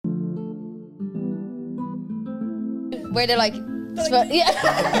where they're like, yeah.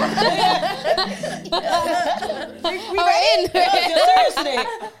 Seriously.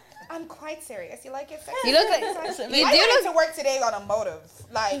 I'm quite serious. You like it sexy? You look like I went to work today on a motive.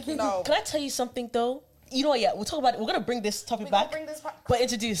 Like, Can I tell you something though? You know what? Yeah, we'll talk about it. We're gonna bring this topic back. But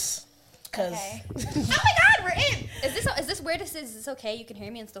introduce, cause. Okay. Oh my God, we're in. Is this where this is? Is this okay? You can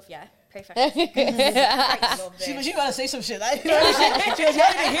hear me and stuff. Yeah, perfect. She gotta say some shit. She was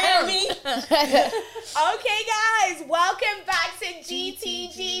ready to hear me. Okay, guys, welcome back to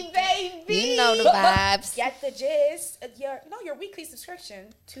GTG, baby. You know the vibes. Get the gist. Your weekly subscription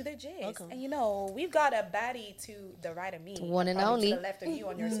to the gist. Welcome. And we've got a baddie to the right of me, One and probably only. to the left of you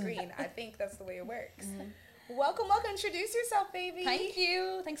on your screen. I think that's the way it works. Welcome. Introduce yourself, baby. Thank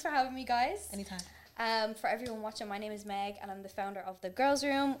you. Thanks for having me, guys. Anytime. For everyone watching, my name is Meg, and I'm the founder of the Girls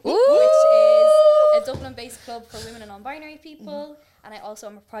Room, Ooh. which is a Dublin-based club for women and non-binary people. And I also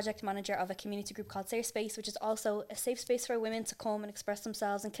am a project manager of a community group called Safe Space, which is also a safe space for women to come and express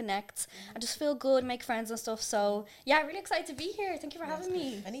themselves and connect and just feel good, make friends and stuff. So yeah, really excited to be here. Thank you for having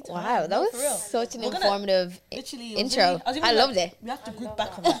me. Anytime. Wow, that For real. was such an We're gonna- informative Literally, intro. I loved it. We have to group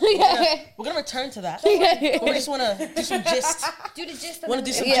back on that. We're gonna return to that. But we just wanna do some gist. Do the gist. Wanna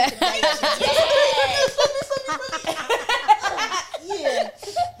do some Yeah. Yeah.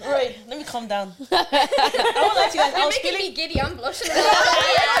 Right, let me calm down. I won't lie to you guys. I was making feeling me giddy. I'm blushing.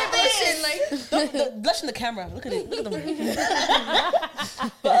 I'm blushing. Like blushing the camera. Look at it. Look at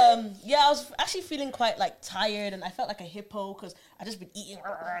them. But yeah, I was actually feeling quite like tired, and I felt like a hippo because I just been eating.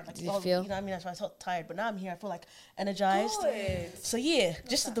 Like, Did you all, feel? You know what I mean? That's why I felt tired. But now I'm here. I feel like energized. Good. So yeah,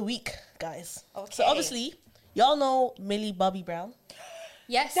 just of the week, guys. Okay. So obviously, y'all know Millie Bobby Brown.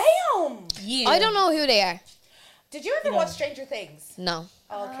 yes. Damn. Yeah. I don't know who they are. Did you ever watch Stranger Things? No.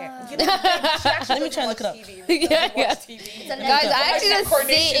 Okay. Let me try and look it up. Yeah. It's a Guys, I actually just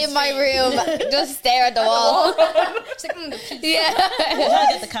sit in my room, just stare at the wall. It's like, the pizza. Yeah. I'm trying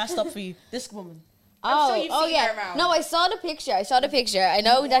to get the cast up for you. This woman. sure you've seen her around. No, I saw the picture. I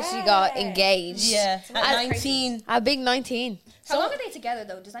know that she got engaged. Yeah. At 19. A big 19. How long are they together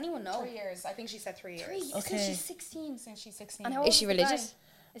though? Does anyone know? 3 years. I think she said 3 years. 3 years. Okay. Since she's 16. Since she's 16. And how old Is she the guy? religious?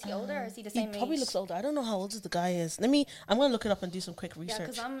 Is he older or is he the He same probably age? looks older. I don't know how old the guy is. I'm gonna look it up and do some quick Yeah, research.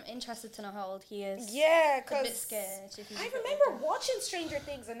 because I'm interested to know how old he is. Yeah, A bit because scared. If he's I a bit remember older. watching Stranger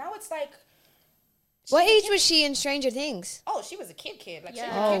Things, and now it's like, What age was she in Stranger Things? oh, she was a kid. Like, Yeah. she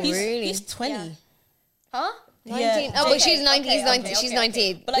was a Oh, kid. really? He's 20. Yeah. Huh? 19. Yeah. Oh, but she's Okay, 19. He's okay, 19. okay, She's okay.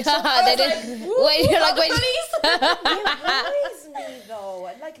 19. But like, They did. Wait, you're like, wait. It worries me though.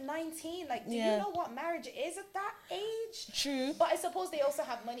 At like 19, like, do Yeah. you know what marriage is at that age? True. But I suppose they also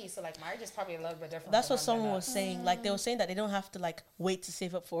have money, so like marriage is probably a little bit different. That's for what them someone than was us. saying. Like they were saying that they don't have to like wait to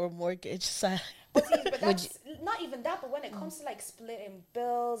save up for a mortgage. So But see, but that's not even that. But when it comes to like splitting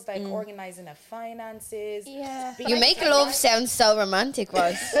bills, like organizing the finances, Yeah. being You like, make love sound so romantic,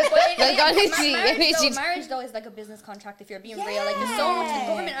 Ross. Like, honestly, marriage though is like a business contract if you're being real. Like there's so much the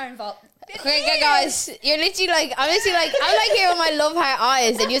government are involved. Okay, guys, you're literally like, I'm like here with my love heart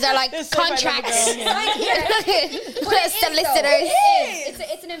eyes, and you are like It's so fine, contracts. little girl, Solicitors.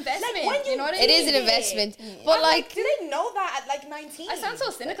 It's an investment. Like, when you know what I It mean? is an investment, but I'm like, do they know that at like 19? I sound so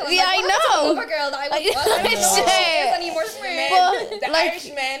cynical. I'm Yeah, like, I what happened to know. the Lover girl that I Like, was. I don't know. shit. I need more swear. But, The like- Irish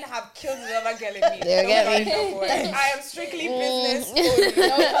men have killed the other girl in me. There you Don't get worry, me. don't worry. I am strictly business.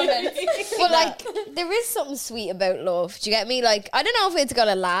 No comment. but like, there is something sweet about love. Do you get me? Like, I don't know if it's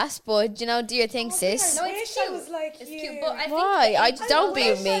gonna last, but you know, do your thing, sis. No, I it's wish I cute. was like It's you. cute, but I think Why? the I age- don't be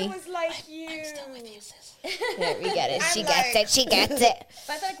with wish I me. was like you. Yeah, we get it. I'm She like- gets it. She gets it.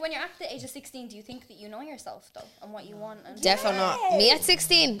 But I feel like when you're at the age of 16, do you think that you know yourself though and what you want? And Definitely not. Me at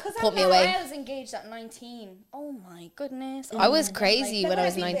 16 'Cause put I'm me not- away. I was engaged at 19. Oh my goodness. I was Oh my God, crazy like, when I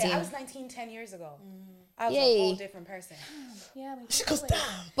was Let me be clear, 19. I was 19 10 years ago. I was Yay. a whole different person. Yeah, when you She put goes it damn. away.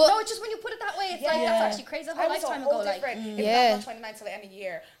 But No, it's just when you put it that way, it's like Yeah. that's actually crazy. A I whole was a lifetime whole ago, like different. If Yeah. I'm not 29 till the end of the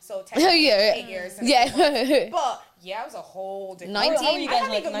year, so Oh, technically yeah. 8 years. and Yeah. But yeah, I was a whole different. 19. I How old you I guys hadn't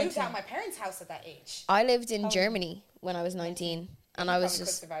like even moved 19? out of my parents' house at that age. I lived in Germany when I was 19, and I was Probably could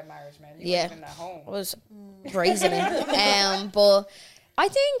just survive marriage, man. You Yeah. weren't even at home. I was brazen it. But I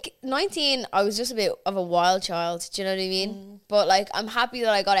think 19, I was just a bit of a wild child. Do you know what I mean? But like, I'm happy that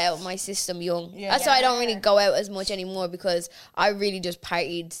I got out of my system young. Yeah. That's why I don't really go out as much anymore, because I really just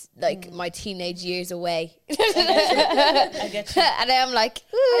partied like my teenage years away. I get you. And then I'm like,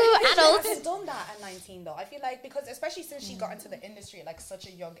 ooh, I adults. haven't done that at 19 though. I feel like because especially since she got into the industry at like such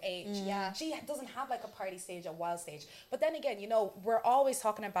a young age, Yeah. she doesn't have like a party stage, a wild stage. But then again, you know, we're always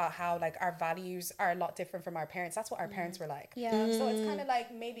talking about how like our values are a lot different from our parents. That's what our parents were like. Yeah. So it's kind of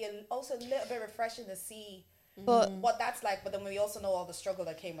like maybe also a little bit refreshing to see But what that's like, but then we also know all the struggle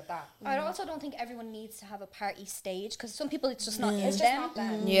that came with that. I also don't think everyone needs to have a party stage because some people it's just not in It's just them. not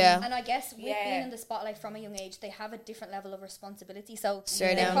them. yeah, And I guess with Yeah. being in the spotlight from a young age, they have a different level of responsibility. So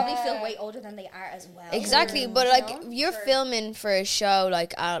Straight they down. probably feel way older than they are as well. exactly. But You like, know? you're Sure. filming for a show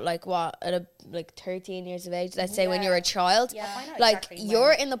like at like what at a like 13 years of age. Let's say when you're a child. Yeah. I know Like exactly you're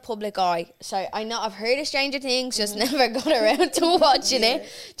when. in the public eye. So I know I've heard of Stranger Things, just never got around to watching it.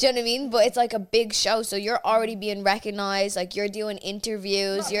 Do you know what I mean? But it's like a big show, so you're already being recognized. Like you're doing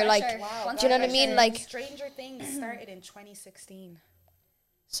interviews. Lot of You're like, pressure. Wow, do you know what I mean? pressure. Like Stranger Things started in 2016.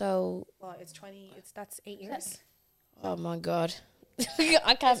 so. Well, that's 8 years. Oh my god,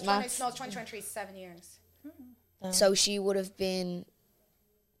 I can't It's math. 2023 is 7 years. So she would have been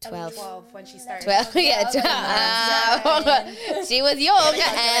 12. 12 when she started. 12, yeah, 12. She was young.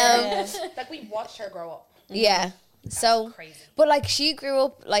 Like we watched her grow up. Yeah. So, Crazy. but like she grew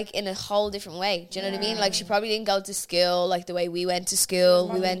up like in a whole different way. Do you know what I mean? Like she probably didn't go to school like the way we went to school. We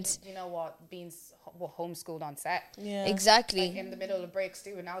Probably, went you know what, being homeschooled on set. Yeah. exactly. Like in the middle of breaks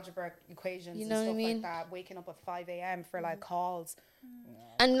doing algebra equations You and know what I stuff mean? like that, waking up at 5 a.m. for like calls.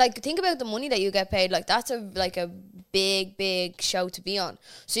 And like think about the money that you get paid. Like that's a big show to be on.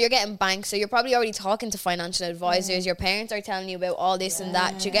 So you're getting banks. So you're probably already talking to financial advisors. Your parents are telling you about all this and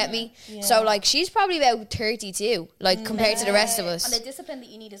that. Do you get me? So like she's probably about 32, like compared to the rest of And us. the discipline that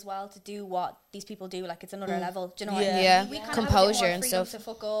you need as well to do what these people do, like it's another level. Do you know what I Yeah. mean? Yeah. We kind Composure of and freedom stuff. to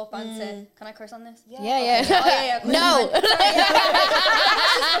fuck up and to, can I curse on this? Yeah. Oh, yeah, yeah. Cool. No.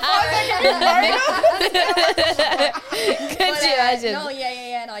 Could you imagine? No,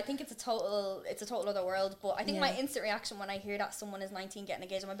 yeah. No, I think it's a total other world. But I think my instant reaction when I hear that someone is 19 getting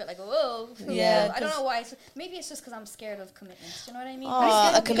engaged, I'm a bit like, whoa. Yeah, I don't know why. Maybe it's just because I'm scared of commitments. Do you know what I mean?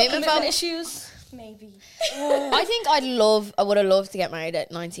 A commitment phone? issues. Maybe. I think I would have loved to get married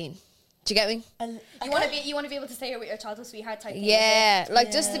at 19. Do you get me? You want to be able to stay here with your childhood sweetheart type thing. Yeah,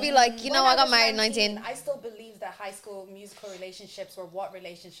 like just to be like, you know, I got was married at 19. I still believe that High School Musical relationships were what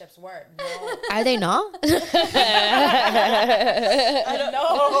relationships were. No. Are they not? I don't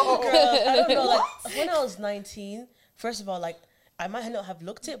know. Like when I was 19, first of all, like I might not have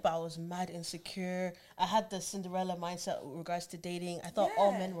looked it, but I was mad insecure. I had the Cinderella mindset with regards to dating. I thought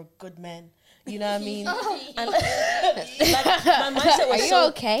all men were good men. You know what I mean? And like my mindset was Are you so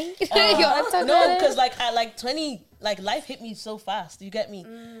okay? no, because like at like 20, like life hit me so fast. You get me?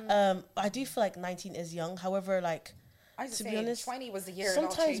 I do feel like 19 is young. However, like to be honest, 20 was the year.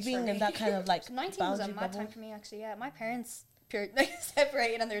 sometimes being in that kind of like 19 was a boundary mad bubble. time for me, actually. Yeah, my parents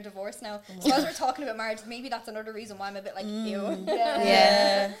separated and they're divorced now. So as we're talking about marriage, maybe that's another reason why I'm a bit like, ew.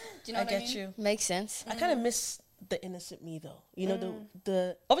 Yeah. Do you know I what get I mean? you. Makes sense. I kind of miss the innocent me though. You know,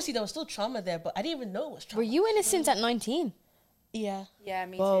 the obviously there was still trauma there, but I didn't even know it was trauma. Were you innocent at 19? Yeah. Yeah,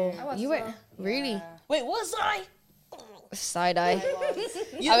 me Whoa. too. I was You were as well. really Wait, was I? side eye.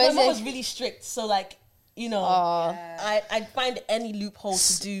 Yeah, I my was mom a- was really strict, so like, you know, Oh, I'd find any loophole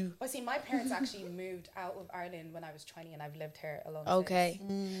to do. Well, see, my parents actually moved out of Ireland when I was 20, and I've lived here alone. okay.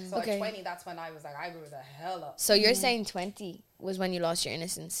 Since. So Okay. at 20, that's when I was like, I grew the hell up. So you're saying 20 was when you lost your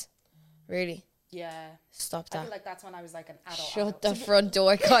innocence? Really? Yeah. Stop I that. feel like that's when I was like an adult. Shut the front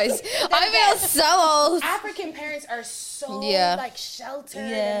door, guys. I feel so old. African parents are so Yeah. like sheltered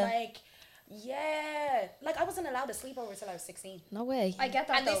Yeah. and like, yeah. Like I wasn't allowed to sleep over till I was 16. No way. I get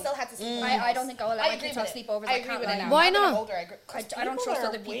that And they though. still had to sleep. in my I house. don't think I'll allow I my agree kids to have with it. sleepovers. I I agree can't with it lie. now. Why Now that I'm not? older, I don't trust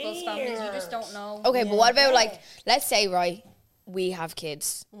other people's families. You just don't know. Okay, but what about like, let's say, right, we have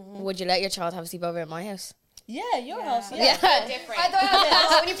kids. Would you let your child have a sleepover at my house? Yeah, your house. Yeah. Yeah. different. I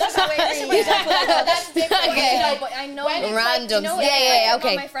thought when you put it that way, That's different. Okay. No, but I know When it's Random. Like, you know, Yeah, like,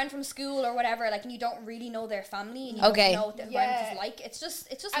 okay. My friend from school or whatever, like, and you don't really know their family, and you Okay. don't know what the environment is like. It's just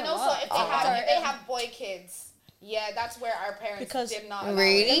And a also, lot. if they have boy kids, yeah, that's where our parents Because- did not allow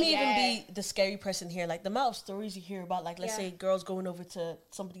Really? it. Let me Yeah. even be the scary person here. Like the amount of stories you hear about, like let's say girls going over to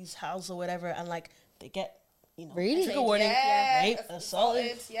somebody's house or whatever, and like they get, you know, Really? trigger warning, Yeah. rape,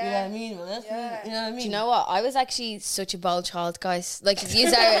 assaulted. Assaulted, You know what I mean? Molested, Yeah. You know what I mean? Do you know what? I was actually such a bold child, guys. Like,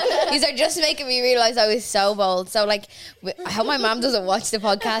 these are just making me realize I was so bold. So, like, I hope my mom doesn't watch the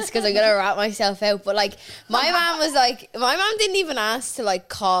podcast because I'm gonna rat myself out. But like, my mom didn't even ask to like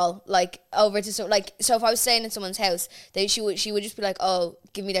call like over to so if I was staying in someone's house, she would just be like, oh,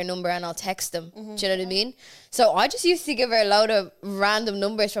 give me their number and I'll text them. Do you know what I mean? So I just used to give her a load of random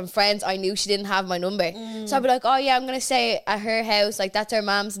numbers from friends I knew she didn't have my number. So I'd be like, oh yeah, I'm gonna stay at her house, like that's her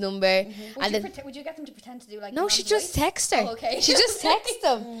mom's number. Would you get them to pretend to do like? No, your she mom's just voice? text her. Oh, okay. She just text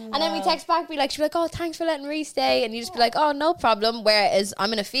them. And then we text back, be like, she'd be like, oh, thanks for letting Ree stay. And you just be like, oh, no problem. Whereas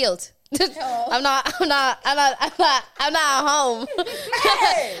I'm in a field. I'm not at home.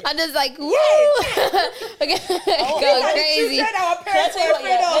 I'm just like, woo. Okay, go crazy. Can I tell you what,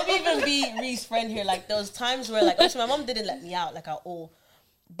 yeah, maybe even be Ree's friend here. Like, there was times where, like, obviously my mom didn't let me out, like, at all.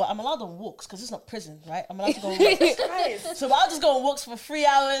 But I'm allowed on walks, because it's not prison, right? I'm allowed to go on walks. So I'll just go on walks for 3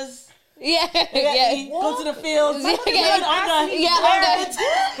 hours. Yeah. Go to the fields.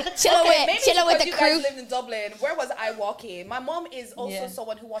 Chilling with the you crew. guys lived in Dublin. Where was I walking? My mom is also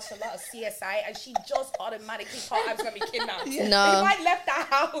someone who watched a lot of CSI, and she just automatically thought I was gonna be kidnapped. No. If I left the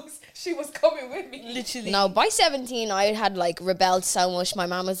house, she was coming with me. Literally. No, by 17, I had like rebelled so much. My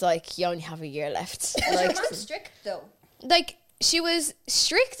mom was like, "You only have a year left." Was your Like, mom strict though? like she was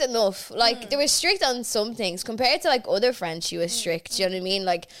strict enough. Like they were strict on some things compared to like other friends. She was strict. Do you know what I mean?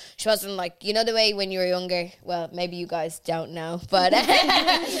 Like she wasn't like, you know the way when you were younger. Well, maybe you guys don't know, but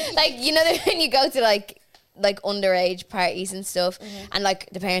like you know when you go to like underage parties and stuff, and like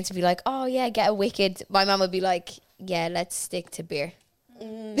the parents would be like, "Oh yeah, get a wicked." My mom would be like, "Yeah, let's stick to beer."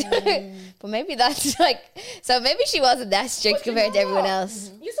 But maybe that's like, so maybe she wasn't that strict But you compared to know everyone what?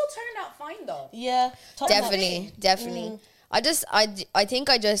 else. You still turned out fine though. Yeah. Definitely. I think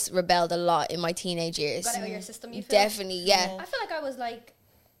I just rebelled a lot in my teenage years. Got out of your system, you feel? Definitely, yeah. I feel like I was like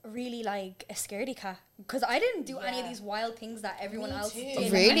really like a scaredy cat because I didn't do any of these wild things that everyone else did.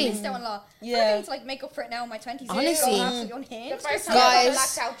 Like, Really? I missed out on a lot. Yeah. I need to like make up for it now in my 20s. Honestly. The Unhinged. first time Guys. I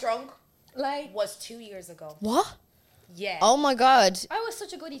blacked out drunk Like was 2 years ago. What? Yeah. Oh my god. I was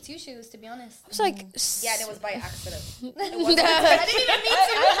such a goody two shoes, to be honest. I was like, Yeah, and it was by accident. I didn't even mean to. I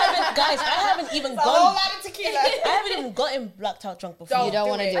haven't even A whole gone. lot of tequila. I haven't even gotten blacked out drunk before. you don't do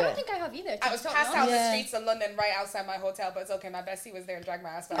want to it. do I don't it. think I have either. I was passed out in the Yeah. streets of London right outside my hotel, but it's okay. My bestie was there and dragged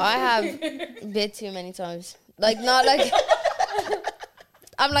my ass back. I have a bit too many times. Like, not like,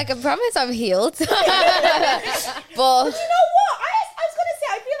 I'm like, I promise I'm healed. But, You know what? I was gonna say,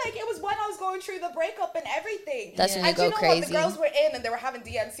 I feel like it was when I was going through the breakup and everything. That's when and you you go know crazy. what? The girls were in and they were having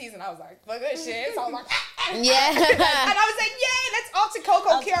DMCs, and I was like, fuck this shit. So I was like, yeah. and I was like, yay, let's off to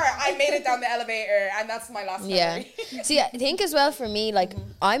Coco Cure. I made it down the elevator, and that's my last Yeah. memory. See, I think as well for me, like,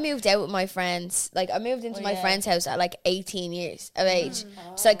 I moved out with my friends. Like, I moved into my friend's house at like 18 years of age.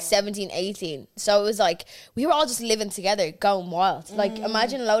 It's like 17, 18. So it was like, we were all just living together, going wild. Like,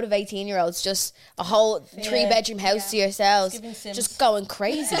 imagine a load of 18-year-olds, just a whole 3-bedroom house to yourselves, Giving Sims. just going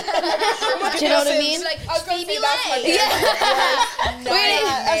crazy. Do you know what I mean? Like, I was gonna say Phoebe that's my Lay.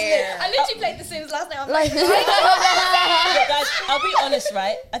 nightmare. I literally played The Sims last night. I'm Like, But guys, I'll be honest,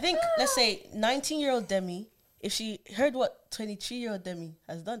 right? I think, let's say, 19-year-old Demi, if she heard what 23-year-old Demi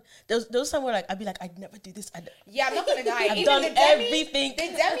has done, there was time where like I'd be like, I'd never do this. Yeah, I'm not gonna lie. I've Even done the Demi, everything.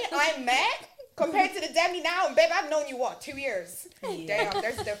 The Demi I met compared to the Demi now, and babe, I've known you what, 2 years. Damn,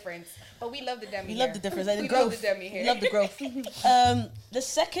 there's a difference. But we love the Demi. We here. love the difference. Like, the We growth. love the Demi here. We love the growth. The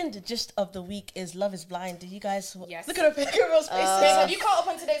second gist of the week is Love is Blind. Did you guys Yes. look at her picture real space? Babe, have you caught up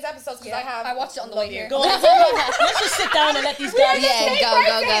on today's episodes? Because I have. I watched it on the way here. Go on. Let's just sit down and let these guys. yeah,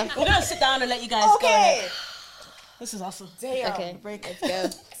 go. We're gonna sit down and let you guys go. Okay. Ahead. This is awesome. Damn. Okay, Break. let's go.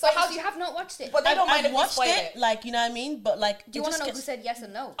 So How do you have not watched it? But they don't mind I've if we watched spoil it, it. like, you know what I mean? But like, Do you want to know who said yes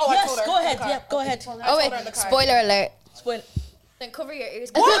and no? Oh, I yes, told her. go ahead. Okay. Yeah, go ahead. Oh, told wait, her in the car. spoiler alert. Spoil. Then cover your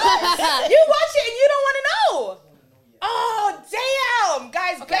ears. You watch it and you don't want to know. Oh, damn.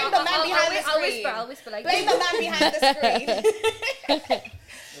 Guys, blame the man behind the screen. I'll whisper like Blame the man behind the screen.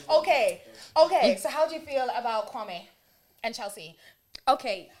 Okay. So how do you feel about Kwame and Chelsea?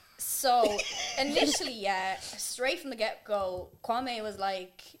 Okay, so initially, yeah, straight from the get-go, Kwame was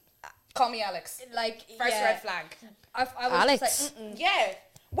like, Call me Alex. First yeah, red flag. I was Alex. just like, Yeah.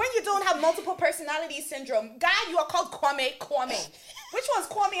 When you don't have multiple personality syndrome, guy, you are called Kwame. Which one's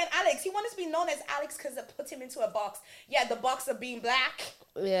Kwame and Alex? He wanted to be known as Alex because it put him into a box. Yeah, the box of being black.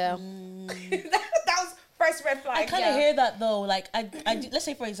 Yeah. that was first red flag. I kind of hear that though. Like, let's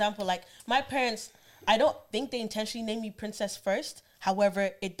say for example, like my parents, I don't think they intentionally named me Princess first. However,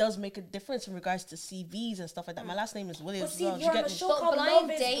 it does make a difference in regards to CVs and stuff like that. My last name is Williams. But see, as well. you're on You a get me? show but called blind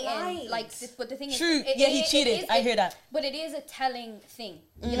Love is dating, Blind. like, but the thing is, True. Yeah, he cheated. I hear that. But it is a telling thing.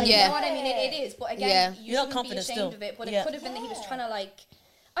 Yeah. You know what I mean? It is. But again, Yeah. you You're not shouldn't be confident ashamed still. of it. But Yeah. it could have been that he was trying to like,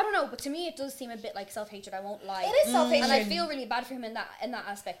 I don't know. But to me, it does seem a bit like self-hatred. I won't lie. It is self-hatred. And I feel really bad for him in that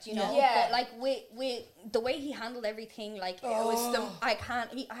aspect, you know. Yeah. But like with the way he handled everything, like it was I can't.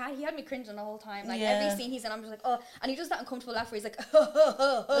 He had me cringing the whole time. Like Yeah. every scene he's in, I'm just like, oh. And he does that uncomfortable laugh where he's like,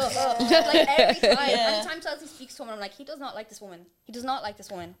 like every time. Yeah. Anytime Chelsea speaks to him, I'm like, he does not like this woman. He does not like this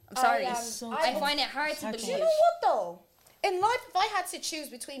woman. I'm sorry. I So I find it hard to hard to believe. You know what though? In life, if I had to choose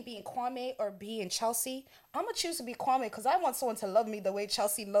between being Kwame or being Chelsea, I'm gonna choose to be Kwame because I want someone to love me the way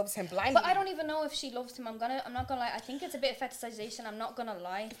Chelsea loves him blindly. But I don't even know if she loves him. I'm not gonna lie. I think it's a bit of fetishization. I'm not gonna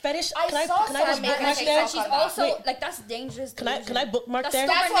lie. Fetish. I Can I saw just someone bookmark make a there? And she's also like that's dangerous. Can I bookmark That's there?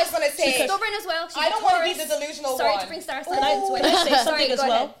 That's what I was gonna say. She's stubborn as well. She's I don't a want to be Taurus. the delusional Sorry one. to bring star Can I signs into say it. something Sorry, as go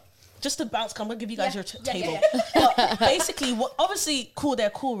well? ahead. Just to bounce, I'm gonna give you guys your Yeah, table. yeah. But basically, obviously, cool,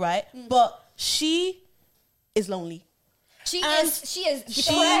 they're cool, right? But she is lonely. She And is she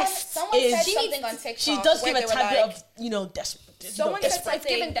depressed. Someone is- said she something on TikTok. She does where give a they were tad bit like, of, you know, desperate. Someone said It's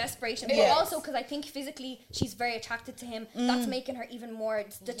given desperation, but Yes. also because I think physically she's very attracted to him. That's making her even more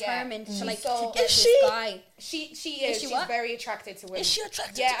determined to like So- to get Is this she? guy. She is. she She's what? very attracted to him. Is she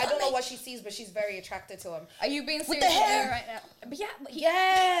attracted Yeah, to I don't know Kwame? what she sees, but she's very attracted to him. Are you being serious the hair? right now? But yeah, but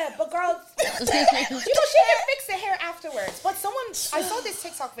Yeah, but girl, you know, she can fix the hair afterwards. But I saw this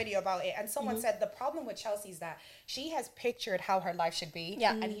TikTok video about it, and someone said the problem with Chelsea is that she has pictured how her life should be,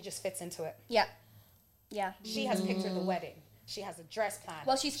 Yeah. and he just fits into it. yeah, yeah. She has pictured the wedding. She has a dress plan.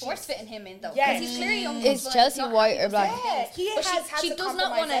 Well, she's force fitting him in though. Yeah. Because he's clearly Is Chelsea white or black? Yeah, he But has had she to does not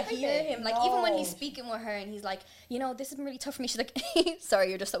compromise want to hear everything. him. Like even when No. he's speaking with her and he's like, you know, this has been really tough for me. She's like, sorry,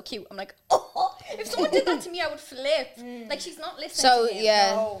 you're just so cute. I'm like, oh, if someone did that to me, I would flip. Like she's not listening So to him. yeah,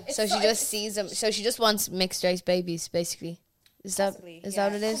 No. so It's she so- just sees them. So she just wants mixed race babies, basically. Is that Possibly, is yeah.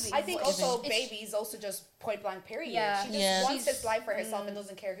 that what it is? I think also It's- babies also just point blank period. Yeah. She just Yeah. wants his life for herself and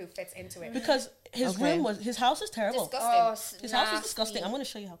doesn't care who fits into it. Because his Okay. his house is terrible. Disgusting. His house is disgusting. I'm gonna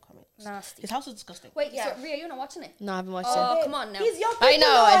show you how come it is. Nasty. His house is disgusting. Wait, Yeah. so Ria, you're not watching it? No, I haven't watched Oh, it. come on now. He's your I know,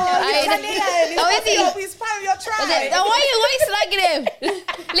 I- He's Ghanaian. He's Oh, is he? He's part of your tribe. Now why you slagging him?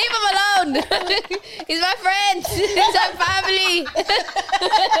 Leave him alone. He's my friend. He's our family.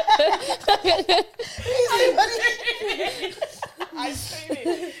 I scream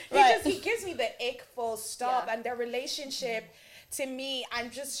it. He gives me the ick full stop, Yeah. and their relationship. To me, I'm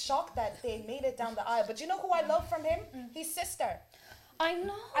just shocked that they made it down the aisle. But you know who I love from him? His sister. I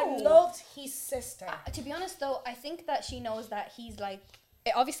know. I loved his sister. To be honest, though, I think that she knows that he's like.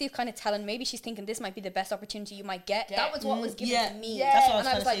 It obviously kind of telling. Maybe she's thinking this might be the best opportunity you might get. Yeah. That was what was given Yeah. to me. Yeah. That's what I was And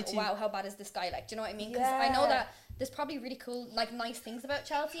I trying was to like, say too. wow, how bad is this guy? Like, do you know what I mean? Because I know Yeah. that there's probably really cool, like, nice things about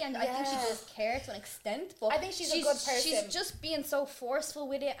Chelsea, and I think she Yeah. does care to an extent. But I think she's a good person. She's just being so forceful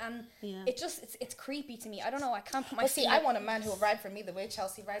with it, and Yeah. it's creepy to me. I don't know. I can't put my. But see, feet- I want a man who will ride for me the way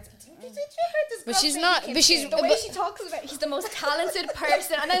Chelsea rides. Did you hear this? But girl she's say not- he can but she's- sing? the way but- she talks about, he's the most talented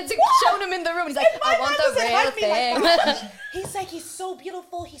person, and then it's showing him in the room. He's like, My I want man the doesn't real hug me thing. like that. He's like, he's so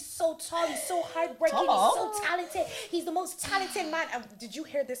beautiful, he's so tall, he's so heartbreaking, Tall? he's so talented. He's the most talented man. And did you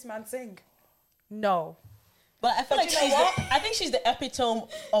hear this man sing? No. But I feel like you know what? I think she's the epitome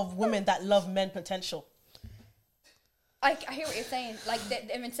of women that love men potential. I hear what you're saying. Like,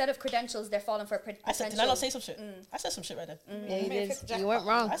 instead of credentials, they're falling for potential. I said, did I not say some shit? I said some shit right there. Yeah, you may have did. hit the You weren't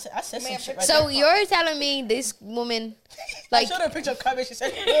wrong. I said some have shit picked right So there. you're telling me this woman, I like, showed her a picture of Kwame. She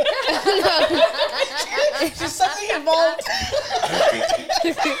said, she's such involved.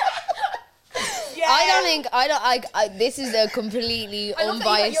 Yeah. this is a completely I love that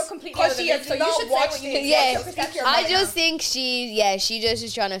unbiased. you're completely Because out of she it, has so you not should say watched what you it. think. Yeah. What's your perspective I right just now? think she just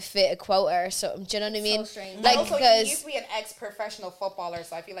is trying to fit a quota or something. Do you know what I mean? strange. And Like, also, he because used to be an ex-professional footballer,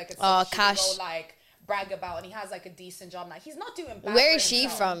 so I feel like it's Oh, something she Cash. can go, like, brag about, and he has like a decent job now. He's not doing bad. where for is she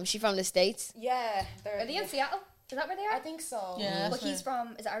himself. from? She from the States? Yeah, Are they in Seattle? Is that where they are? I think so. Yeah. But he's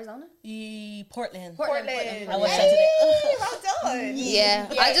from, is it Arizona? Portland. Portland. I watched Yeah. that today. Hey, well done. Yeah.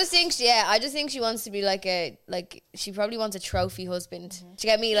 Yeah. I just think she wants to be like she probably wants a trophy husband. Do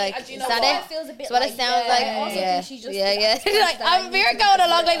you get me? Like, And do you is know that what? it? It feels a bit That's what like, it sounds yeah. like. I also Yeah. think she just Yeah. is Like, we're going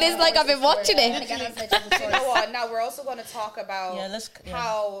along like this, like I've been watching And it. again, I said You know what? Now we're also going to talk about Yeah,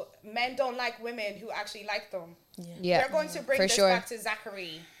 how men don't like women who actually like them. Yeah. We're going to bring for this sure. back to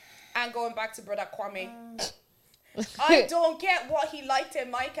Zachary and going back to brother Kwame. I don't get what he liked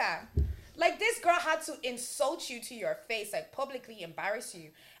in Micah. Like, this girl had to insult you to your face, like publicly embarrass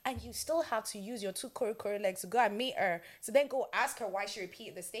you, and you still have to use your two curry legs to go and meet her, to then go ask her why she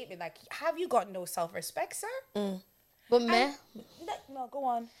repeated the statement. Like, have you got no self-respect, sir? But men, No, go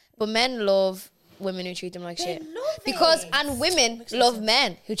on. but men love women who treat them like They shit. love Because it. and women love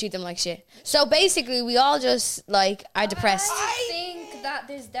men who treat them like shit. So basically, we all just like are depressed. I think that that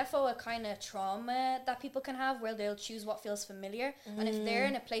there's defo a kind of trauma that people can have where they'll choose what feels familiar, and if they're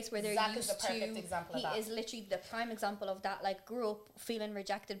in a place where they're Zach is used the perfect to, example of he that. is literally the prime example of that. Like, grew up feeling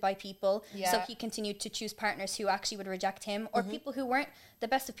rejected by people, so Yeah. he continued to choose partners who actually would reject him, or people who weren't the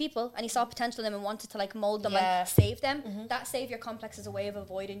best of people, and he saw potential in them and wanted to like mold them Yeah. and save them. That savior complex is a way of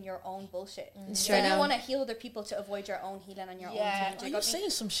avoiding your own bullshit. So Sure you now. want to heal other people to avoid your own healing and your Yeah. own Are change. you saying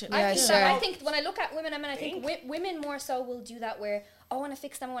some shit? Yeah, I think sure. that, I think when I look at women and men, I think women more so will do that where, I want to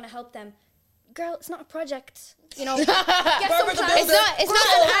fix them, I want to help them. Girl, it's not a project. You know, get some Barbara the class. It's not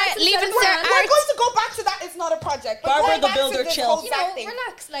an art. Leaving certain We're art. going to go back to that. It's not a project. But Barbara going the back to Builder, this chill. whole You Zach know, thing.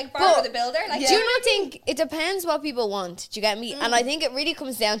 relax, like Barbara the Builder. Like, Do you not think it depends what people want? Do you get me? And I think it really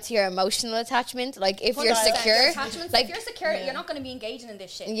comes down to your emotional attachment. Like if you're 100%. secure, attachments, like if you're secure, you're not going to be engaging in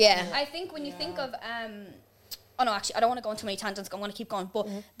this shit. Yeah. I think when you think of oh no, actually, I don't want to go into many tangents. I want to keep going. But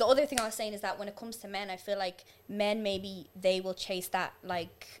the other thing I was saying is that when it comes to men, I feel like men, maybe they will chase that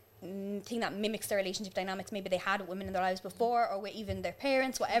like thing that mimics the relationship dynamics maybe they had with women in their lives before, or with even their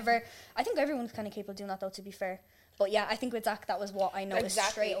parents, whatever. I think everyone's kind of capable of doing that, though, to be fair. But yeah, I think with Zach, that was what I noticed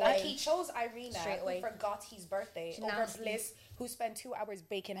straight away. Like he chose Irina, Straight who away. forgot his birthday, She's over nasty. Bliss, who spent 2 hours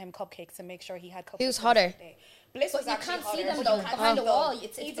baking him cupcakes to make sure he had cupcakes. He was for his hotter. birthday. Bliss But was you actually can't see hotter, them, but you though, can't behind see the wall. them.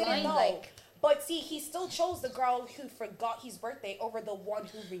 It's He blind, didn't know. like. But see, he still chose the girl who forgot his birthday over the one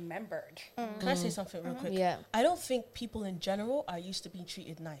who remembered. Can I say something real quick? Yeah. I don't think people in general are used to being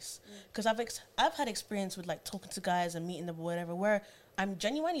treated nice. Because I've had experience with like talking to guys and meeting them or whatever, where I'm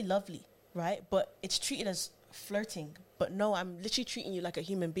genuinely lovely, right? But it's treated as flirting. But no, I'm literally treating you like a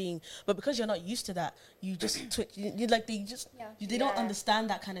human being. But because you're not used to that, you just you like they just they don't understand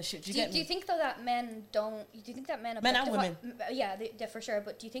that kind of shit. Do you get Do me? you think though that men don't? Do you think that men Men and objectify? women. Yeah, they, for sure.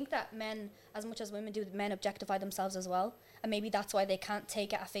 But do you think that men, as much as women do, men objectify themselves as well? And maybe that's why they can't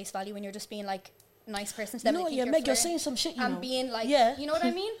take it at face value when you're just being like nice person to them. No, they think yeah, you're Meg, you're flirting saying some shit, you and know. being like, Yeah. you know what I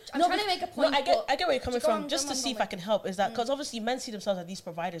mean? I'm No, trying to but- make a point. No, I get where you're coming Go from. on, Just go to on, see go if I on. can help, is that because obviously men see themselves as these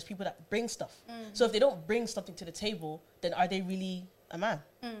providers, people that bring stuff. So if they don't bring something to the table, then are they really a man?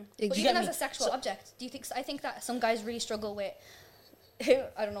 But you even get as me? a sexual So- object, do you think? I think that some guys really struggle with.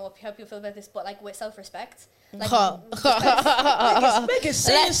 I don't know how people feel about this, but like with self-respect. Like, Meg is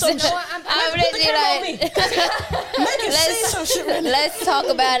saying Let's- some shit. I'm I'm Put the literally camera on like, me. Meg is saying some shit right now.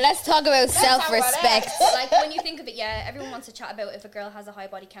 let's talk about self-respect. like when you think of it, yeah, everyone wants to chat about if a girl has a high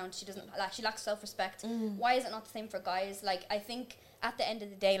body count, she doesn't like, she lacks self-respect. Why is it not the same for guys? Like, I think at the end of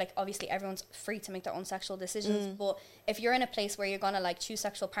the day, like, obviously everyone's free to make their own sexual decisions, but if you're in a place where you're gonna like choose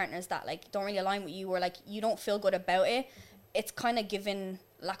sexual partners that like don't really align with you, or like you don't feel good about it, it's kind of given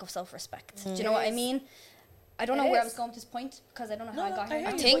lack of self-respect. Do you know what I mean? I don't know where I was going with this point because I don't know how I got here.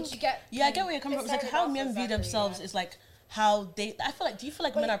 I hear you. But you get Yeah, I get where you're coming from. It's like started how off men as view Zachary, themselves is like how they. I feel like. Do you feel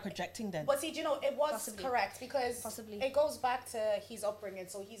like men are projecting then? But see, do you know, it was Possibly. correct because Possibly. it goes back to his upbringing.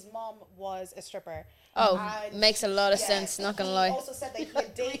 So his mom was a stripper. Oh, And makes a lot of yeah, sense. Not gonna he lie. also said that he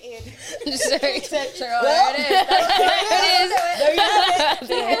had dated. Sorry. Well, He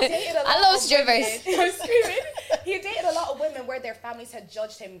had dated a lot I love of strippers. women. I'm screaming. He dated a lot of women where their families had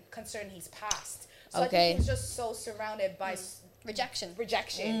judged him concerning his past. So I Okay. think he was just so surrounded by rejection.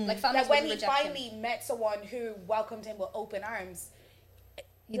 rejection. Like families That when would he reject him. finally met someone who welcomed him with open arms,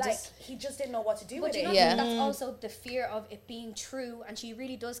 He like just- he just didn't know what to do But with you it. know, Yeah. that's also the fear of it being true, and she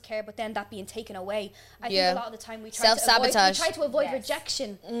really does care, but then that being taken away. I Yeah. think a lot of the time we try to Self-sabotage. avoid Yes.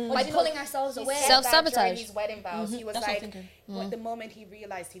 rejection by But you know, pulling ourselves He away. said Self-sabotage. that during his wedding vows. He was That's what I'm like, thinking. the moment he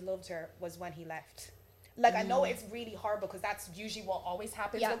realized he loved her was when he left. Like, I know it's really hard because that's usually what always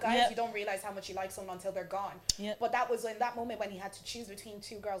happens Yeah. with guys. Yeah. You don't realize how much you like someone until they're gone. Yeah. But that was in that moment when he had to choose between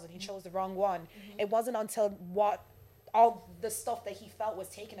two girls and he chose the wrong one. It wasn't until all the stuff that he felt was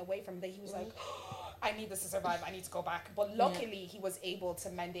taken away from him that he was like, I need this to survive. I need to go back. But luckily, he was able to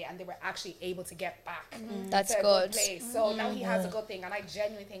mend it, and they were actually able to get back. That's to a good. place. So now he has a good thing, and I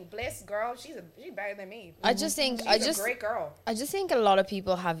genuinely think Bliss, girl, she's better than me. I just think She's a great girl. I just think a lot of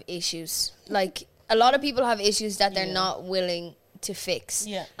people have issues. Like a lot of people have issues that they're Yeah. not willing to fix.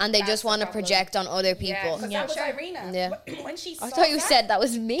 Yeah. And they That's just the want to problem. project on other Yeah, people. because Yeah. that was Irina. Yeah. When she saw I thought you that, said that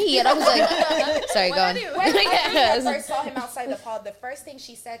was me, and I was like, sorry, go on. when Yes. Irina first saw him outside the pod, the first thing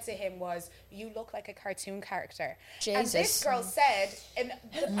she said to him was, "You look like a cartoon character." And this Jesus. girl said, and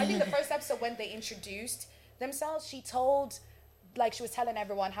I think the first episode when they introduced themselves, she told, like, she was telling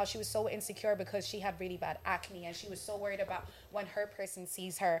everyone how she was so insecure because she had really bad acne, and she was so worried about when her person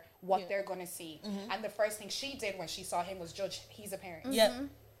sees her, what they're gonna see. And the first thing she did when she saw him was judge his appearance. Yeah.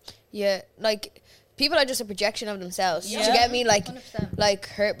 Yeah, like people are just a projection of themselves. Do Yeah. you get me? Like, 100%. like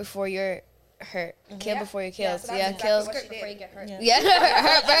hurt before you're hurt. Kill before you kill. Yeah, so Yeah, that's kill. exactly what she before you did. get hurt. Yeah,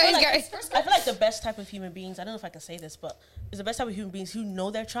 her very like, scary. I feel like the best type of human beings, I don't know if I can say this, but it's the best type of human beings who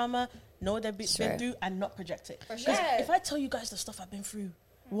know their trauma, know what they've been through, and not project it. For sure. Yeah. If I tell you guys the stuff I've been through,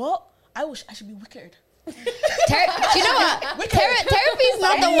 what? I wish I should be wicked. Do you know what? Therapy is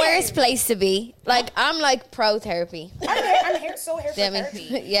not the worst place to be. Like, I'm like pro therapy. So here for Damn it.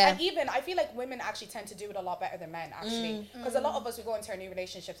 therapy. Yeah. And even, I feel like women actually tend to do it a lot better than men, actually. Because a lot of us, we go into our new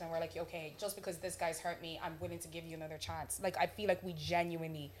relationships and we're like, okay, just because this guy's hurt me, I'm willing to give you another chance. Like, I feel like we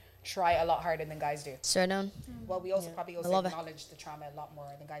genuinely try a lot harder than guys do. Sure down. Well, we also probably also love it. acknowledge the trauma a lot more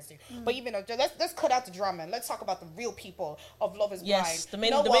than guys do. But even though, let's cut out the drama and let's talk about the real people of Love is Yes, Blind. the main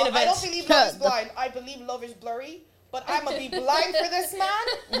You know event. what? I don't believe Love is Blind. I believe Love is blurry. But I'm gonna be blind for this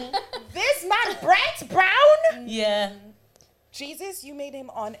man. This man, Brett Brown. Yeah. Jesus, you made him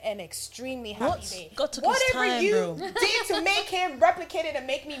on an extremely happy What? day. God took his Whatever time, you bro. did to make him replicate it and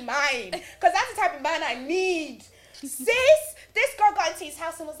make me mine, because that's the type of man I need. Sis, this girl got into his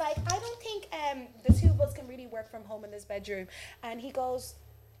house and was like, I don't think the two of us can really work from home in this bedroom. And he goes,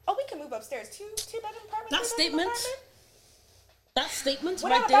 oh, we can move upstairs. Two bedroom apartment. That three-bedroom statement. apartment? That statement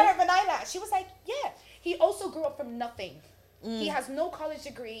Whatever right about her there. vanilla. She was like, yeah. He also grew up from nothing. He has no college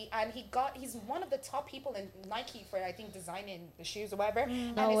degree, and he's one of the top people in Nike for, I think, designing the shoes or whatever.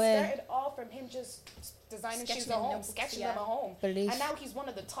 And it started off from him just designing Sketching shoes at in home, notebooks, sketching yeah. them at home. Belief. And now he's one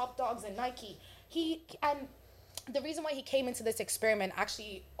of the top dogs in Nike. And the reason why he came into this experiment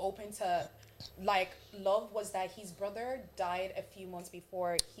actually open to like love was that his brother died a few months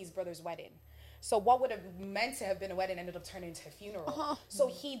before his brother's wedding. So what would have meant to have been a wedding ended up turning into a funeral. So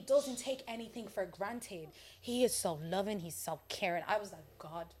he doesn't take anything for granted. He is so loving. He's so caring. I was like,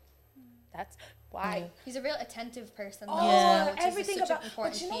 God, that's why. He's a real attentive person. Oh, Yeah. which is everything such an about.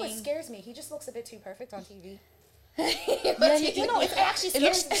 important But you know what thing. scares me? He just looks a bit too perfect on TV. Yeah, You know, it actually it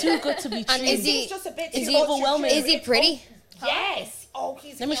looks scares me. too good to be true. And is he- He's just a bit is too he overwhelming? Is he pretty? Yes. Oh,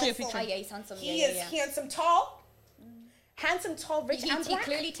 he's Let me show you a handsome. picture. Ah, yeah, he's handsome. He yeah, is yeah. handsome, tall. Handsome, tall, rich, He and black.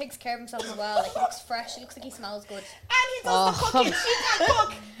 clearly takes care of himself as well. Like, he looks fresh. He looks like he smells good. And he does the cooking. She can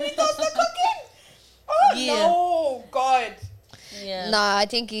cook. He does the cooking. Oh, Yeah. no. God. Yeah. Nah, I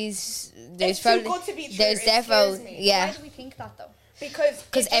think he's. There's It's too probably. good to be true. There's It scares defo. me. Why Yeah. do we think that though?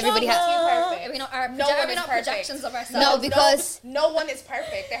 Because everybody has- Are we not, No one are we is not perfect. projections of ourselves? No, because- no one is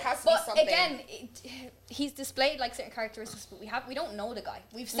perfect. There has to be But something. again, he's displayed like certain characteristics, but we don't know the guy.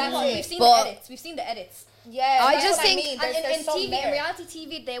 We've seen That's we've seen But- the edits. We've seen the edits. yeah, I that's just what think- I mean. And There's in some TV, there. in reality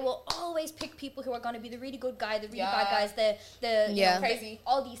TV, they will always pick people who are going to be the really good guy, the really bad Yeah. guys, the you Yeah. know, Crazy.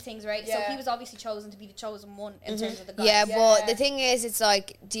 all these things, right? So Yeah. he was obviously chosen to be the chosen one in terms of the guys. Yeah, Yeah. but the thing is, it's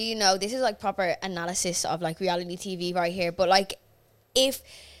like, do you know, this is like proper analysis of like reality TV right here. But like,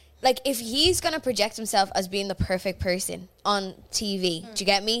 if he's gonna project himself as being the perfect person on TV, do you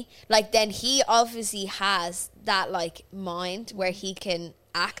get me? Like, then he obviously has that like mind where he can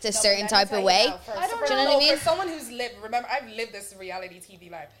act a certain type of way. I don't Do you know know. what I mean? For someone who's lived, remember, I've lived this reality TV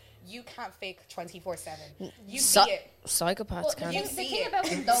life. You can't fake 24/7. You Psy- see it. Psychopaths Well, the can. thing, You the see thing it. about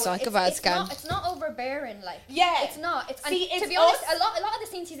him though, Psychopaths it's can. not, it's not overbearing. Like, Yeah. it's not. It's, and See, to it's be honest, us. a lot of the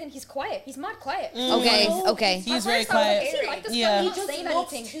scenes he's in, he's quiet. He's mad quiet. Okay, okay. He's At very first I was like, quiet. is he like this guy? Yeah. He Not just saying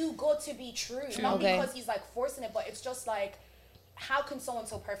looks anything. too good to be true. Not Okay. because he's like forcing it, but it's just like, how can someone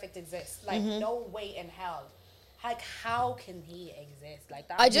so perfect exist? Like, no way in hell. Like, how can he exist like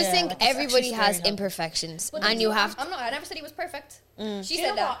that? I just Yeah, think like, it's everybody actually has scary, huh? imperfections, But and you have. I'm not. I never said he was perfect. She You said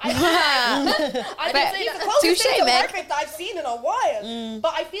know that. what? I But- he's the closest thing Touche, to Meg. perfect I've seen in a while.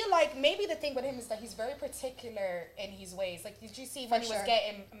 But I feel like maybe the thing with him is that he's very particular in his ways. Like, did you see when For he was sure.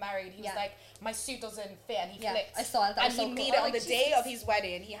 getting married? He Yeah. was like, my suit doesn't fit, and he Yeah, flipped. I saw it. That And was so he cool. made it I'm on the like, day Jesus. of his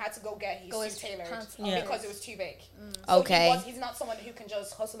wedding. He had to go get his Go suit his tailored pants Yeah. because it was too big. Okay. He's not someone who can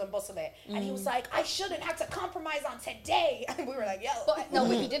just hustle and bustle it. And he was like, I shouldn't have to compromise on today. And we were like, yo. But no,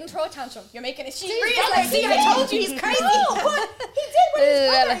 but he didn't throw a tantrum. You're making it. She's Like, see, I told you he's crazy. No, but he did with his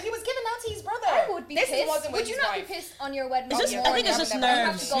Ugh. brother. He was giving out to his brother. I would be this pissed. wasn't with Would you his not wife. be pissed on your wedding? It's just, yeah, I think it's yeah, just yeah, yeah.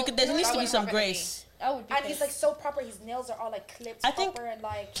 nerves. You have to go- There needs That to be wouldn't some happen to me. grace. I would be And pissed. he's like so proper. His nails are all like clipped I think- proper and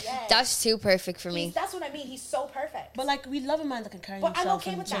like, yeah. That's too perfect for me. That's what I mean. He's so perfect. But like, we love a man that can carry But I'm himself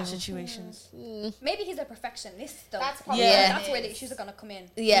okay in with certain that. situations. Maybe he's a perfectionist though. That's probably Yeah. what it That's where the is. issues are gonna come in.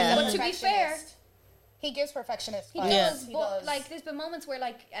 Yeah. But to be fair, Perfectionist. He gives perfectionist. he vibes. Yeah. does. He But does. like, there's been moments where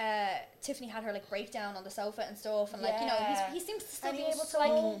like Tiffany had her like breakdown on the sofa and stuff, and like you know, Yeah. he seems to still And be he was able to so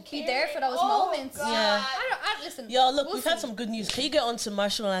like be there for those caring. moments. Oh, God. Yeah. I listen. Yo, look, we'll we've had see. some good news. Can you get on to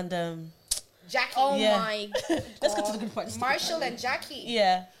Marshall and Jackie. Oh Yeah. my! Let's get to the good parts. Marshall and Jackie.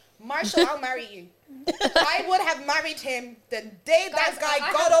 Yeah. Marshall, I'll marry you. I would have married him the day that guy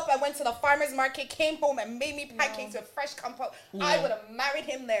got up and went to the farmer's market, came home and made me pancakes with fresh compote. I would have married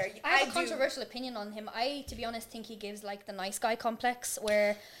him there. I have a controversial opinion on him. I, to be honest, think he gives like the nice guy complex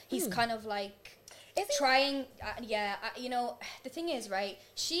where he's kind of like trying. You know, the thing is, right?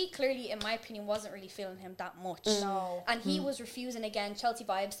 She clearly, in my opinion, wasn't really feeling him that much. No. And he was refusing, again, Chelsea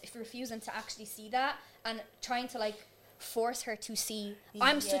vibes, refusing to actually see that and trying to like force her to see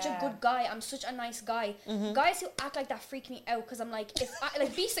I'm such a good guy, I'm such a nice guy. Guys who act like that freak me out because I'm like, if I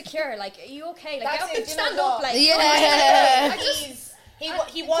like, be secure, like, are you okay? Like, get up and stand up, like, Yeah.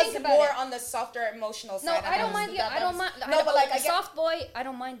 He was more on the softer emotional side. No, I don't mind. I don't mind. No, but like a soft boy, I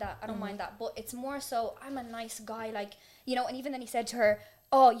don't mind that. I don't mind that. But it's more so I'm a nice guy, like, you know. And even then he said to her,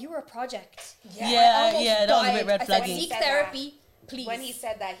 "Oh, you were a project." That was a bit red I said, flaggy. seek therapy, please. When he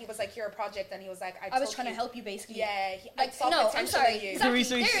said that, he was like, "You're a project," and he was like, I was trying to help you, basically. Yeah, like, no, I'm sorry. Exactly.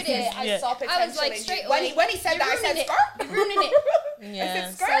 There it is. I saw potential I was like, in you. straight When he said that, I said, You're ruining it. Yeah.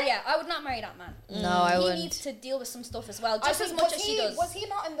 So yeah, I would not marry that man. No, I He wouldn't. needs to deal with some stuff as well, just as much as she does. Was he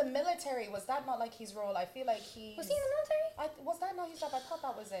not in the military? Was that not like his role? I feel like he Was he in the military? Was that not his job? I thought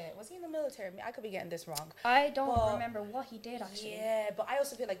that was it. Was he in the military? I mean, I could be getting this wrong. I don't remember what he did actually. Yeah, but I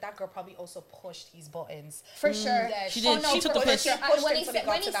also feel like that girl probably also pushed his buttons. For sure. Yeah, She did. She took the piss. She pushed When him he till said,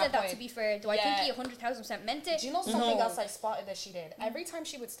 got when to he that said that, point. to be fair, do I think he 100,000% meant it? Do you know something else I spotted that she did? Every time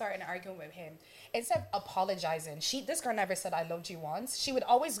she would start an argument with him, instead of apologizing, this girl never said I loved you once. She would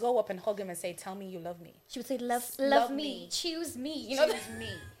always go up and hug him and say, "Tell me you love me." She would say, love me, choose me. You know, Choose me.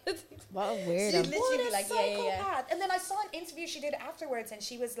 What a She'd weirdo. literally be like, yeah. Psychopath. And then I saw an interview she did afterwards, and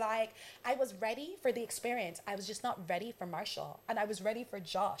she was like, "I was ready for the experience. I was just not ready for Marshall, and I was ready for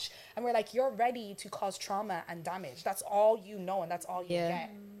Josh." And we're like, "You're ready to cause trauma and damage. That's all you know, and that's all you get."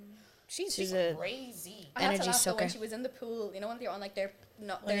 She's a crazy. I had to energy laugh though when sucker. she was in the pool. You know when they're on like their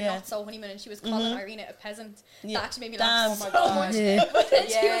not honeymoon, and she was calling Irina a peasant. Yeah. That actually made me Damn. laugh so much. Yeah. But then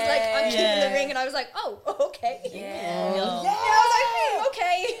she was like, "I'm keeping Yeah. the ring," and I was like, "Oh, okay." Yeah. Yo. I was like,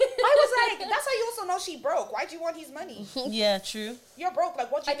 Okay. I was like, that's how you also know she broke. Why'd you want his money? Yeah, true. You're broke.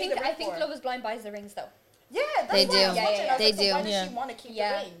 Like, what you I think need the ring for? Love is Blind buys the rings though. Yeah, that's They why do. I was Yeah, watching. I was they like, so do. why does Yeah. she want to keep the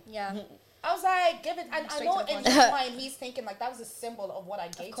Yeah, ring? yeah. I was like, give it, and I Straight know to the in point. his mind he's thinking like that was a symbol of what I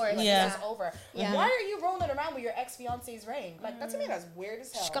gave to course. you. Like, Yeah. this is over. Yeah. Why are you rolling around with your ex-fiance's ring? Like that to me that's weird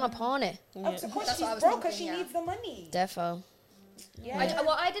as hell. She's gonna pawn it. Of course That's she's what I was broke because she thinking, yeah. needs the money. Defo. Yeah.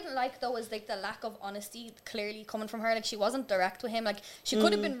 What I didn't like though was like the lack of honesty clearly coming from her. Like she wasn't direct with him. Like she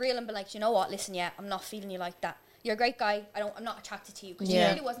could have been real and been like, "You know what? Listen, yeah, I'm not feeling you like that. You're a great guy. I'm not attracted to you," because Yeah.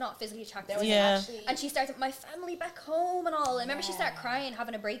 she really was not physically attracted to Yeah. him. And she started my family back home and all. And remember, she started crying,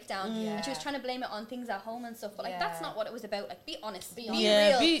 having a breakdown, and she was trying to blame it on things at home and stuff. But like that's not what it was about. Like be honest, be Yeah,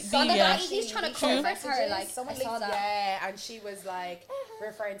 real. be- So be- yeah. he's trying to Leaked comfort messages. her. Like Someone I saw leaked- that. Yeah, and she was like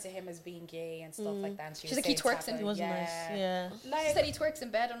referring to him as being gay and stuff like that. And she She's was like, he saying twerks stuff in- It was nice. Yeah. She said he twerks in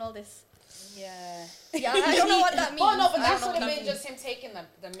bed and all this. Yeah. Yeah, I don't know what that means. Oh no, but I that don't know should what have that been means. just him taking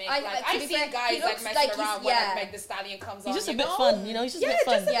the make. I- Like to I've be seen fair, he guys like looks messing like he's- around when yeah. like Meg the Stallion comes on. He's just a you bit know? fun, you know. He's just a Yeah, bit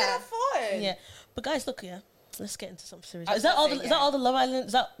fun. just a bit Yeah. of fun. Yeah, but guys, look, yeah, let's get into some serious. I Is was that all? gonna The, say, is that yeah. all the Love Island?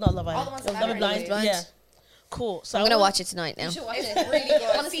 Is that not Love Island? the ones Love that It are Blind. Blind. Yeah, cool. So I'm gonna watch it tonight now. You should watch it. Really good.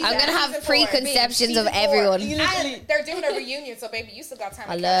 Honestly, I'm yeah. gonna have Season 4. preconceptions of Season 4. everyone. You literally- And they're doing a reunion, so baby, you still got time.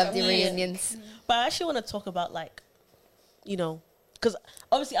 I to love catch the up. reunions. But I actually want to talk about like, you know, because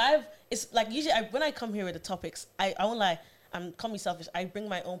obviously it's like usually when I come here with the topics, I won't lie, call me selfish. I bring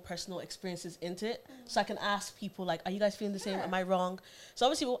my own personal experiences into it, so I can ask people like, are you guys feeling the same? Am I wrong? So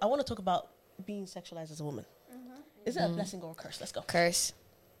obviously, I want to talk about being sexualized as a woman. Is it a blessing or a curse? Let's go. Curse.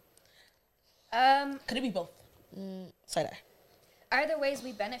 Could it be both? Say that. Are there ways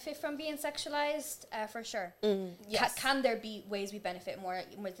we benefit from being sexualized? For sure. Yes. Can there be ways we benefit more?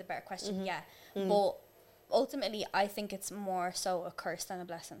 Was the better question. Yeah. But ultimately, I think it's more so a curse than a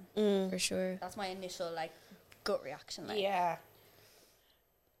blessing. For sure. That's my initial like gut reaction. Like. Yeah.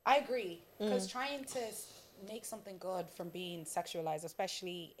 I agree. Because trying to make something good from being sexualized,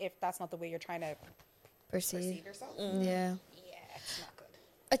 especially if that's not the way you're trying to perceive yourself, Yeah. yeah, it's not good.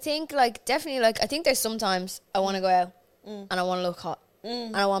 I think like definitely like I think there's sometimes I want to go out and I want to look hot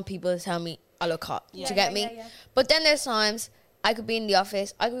and I want people to tell me I look hot. Do you get me? Yeah. But then there's times I could be in the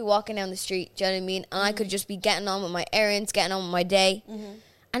office, I could be walking down the street, do you know what I mean? And I could just be getting on with my errands, getting on with my day.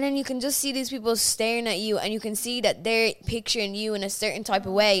 And then you can just see these people staring at you and you can see that they're picturing you in a certain type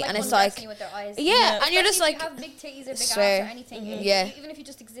of way. And it's undressing like, you with their eyes. yeah, and you're just Especially like, if you have big titties or big swear. ass or anything. Yeah. Even if you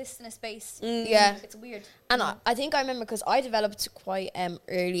just exist in a space. yeah. It's weird. And I think I remember because I developed quite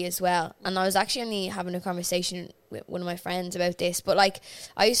early as well. And I was actually only having a conversation with one of my friends about this. But like,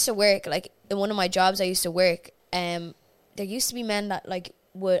 I used to work, like in one of my jobs I used to work, there used to be men that like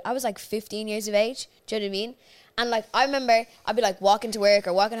I was like 15 years of age. Do you know what I mean? And like, I remember I'd be like walking to work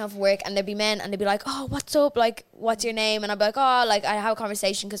or walking home from work, and there'd be men, and they'd be like, oh, what's up? Like, what's your name? And I'd be like, oh, like, I have a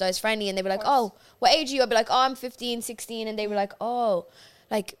conversation because I was friendly, and they'd be like, oh, what age are you? I'd be like, oh, I'm 15, 16, and they were like, oh,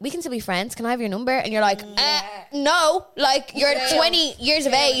 like, we can still be friends. Can I have your number? And you're like, no, like, you're 20 years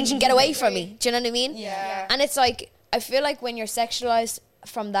of age and get away from me. Do you know what I mean? Yeah. And it's like, I feel like when you're sexualized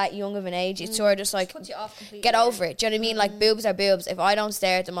from that young of an age, it's sort of just like, Puts you off completely. get over it. Do you know what I mean? Like, boobs are boobs. If I don't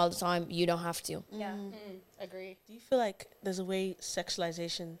stare at them all the time, you don't have to. Yeah. Agree. Do you feel like there's a way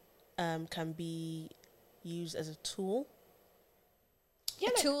sexualization can be used as a tool?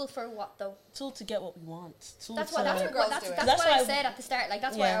 A tool for what though? Tool to get what we want. Tool That's to what girls do it. that's what I why said at the start. Like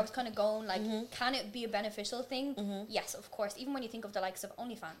that's why Yeah. I was kind of going like, can it be a beneficial thing? Yes, of course. Even when you think of the likes of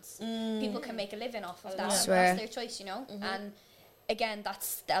OnlyFans, people can make a living off of that. And Swear. that's their choice, you know. And again,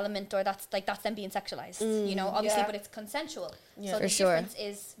 that's the element, or that's them being sexualized, you know. Obviously, Yeah. but it's consensual. Yeah. So For the sure. difference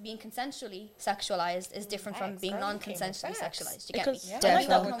is being consensually sexualized is different from Facts, being girl, you came with non-consensually facts. sexualized. You get me? Because Yeah. I like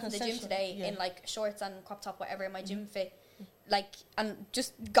Definitely. walking home from the gym Consensual, today yeah. in like shorts and crop top, whatever, in my gym fit. Like, and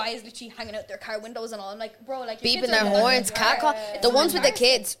just guys literally hanging out their car windows and all. I'm like, bro, like your Beeping kids their are horns, young. cackle. It's The so ones with the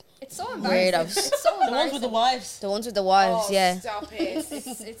embarrassing. kids. It's so embarrassing. Weirdos. It's so The ones with the embarrassing. wives. The ones with the wives, Oh, yeah. stop it.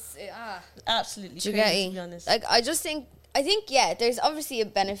 It's Absolutely Do you crazy, get to me? be honest. Like, I think, yeah, there's obviously a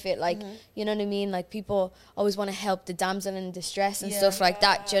benefit. Like, you know what I mean? Like, people always want to help the damsel in distress and Yeah. stuff like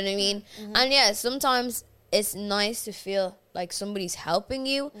that. Do you know what I mean? And yeah, sometimes it's nice to feel like somebody's helping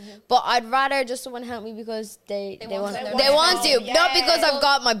you, but I'd rather just someone help me because they want to. they want to, Yeah. not because I've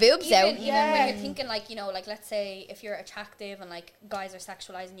got my boobs out. even when you're thinking like, you know, like let's say if you're attractive and like guys are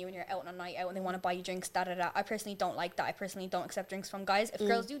sexualizing you and you're out on a night out and they want to buy you drinks, da da da. I personally don't like that. I personally don't accept drinks from guys. If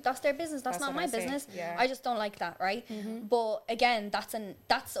girls do, that's their business. That's not what my I say. business. Yeah. I just don't like that, right? But again,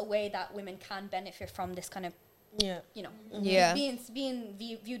 that's a way that women can benefit from this kind of, Yeah. you know, Yeah. being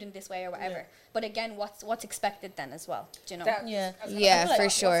viewed in this way or whatever. But again, what's expected then as well? Do you know? Yeah. I was Yeah, gonna say, for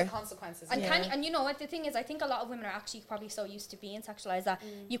what's sure. the consequences? And Yeah. and you know what the thing is, I think a lot of women are actually probably so used to being sexualized that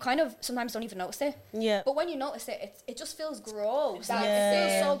you kind of sometimes don't even notice it. Yeah. But when you notice it, it just feels gross. Like, Yeah. it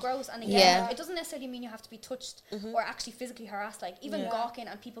feels so gross. And again, Yeah. it doesn't necessarily mean you have to be touched or actually physically harassed. Like even Yeah. gawking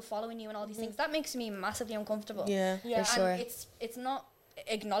and people following you and all these things, that makes me massively uncomfortable. Yeah. Yeah. For sure. And it's not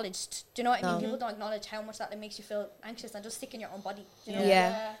acknowledged. Do you know what I mean? No. People don't acknowledge how much that makes you feel anxious and just sick in your own body. Do you know?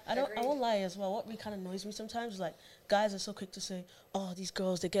 Yeah. I won't lie as well. What really kind of annoys me sometimes is like guys are so quick to say, "Oh, these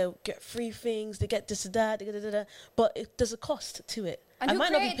girls they get free things, they get this and that, they get da. But there's a cost to it. And I who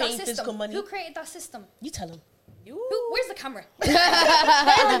might not be created that paying physical system? money. Who created that system? You tell them. Where's the camera?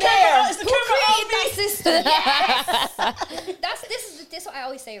 It's the camera. that system. Yes. This is what I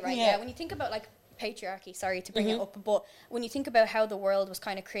always say, right? Yeah. Yeah. When you think about like patriarchy, sorry to bring it up, but when you think about how the world was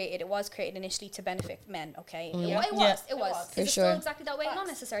kind of created, it was created initially to benefit men. Okay, Yeah. it was. For Is it sure. still exactly that way? Not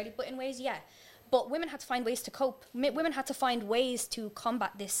necessarily, but in ways, yeah. But women had to find ways to cope. Women had to find ways to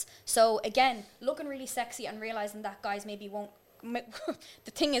combat this. So again, looking really sexy and realizing that guys maybe won't.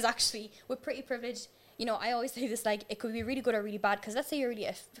 The thing is, actually, we're pretty privileged. You know, I always say this, like, it could be really good or really bad, because let's say you're really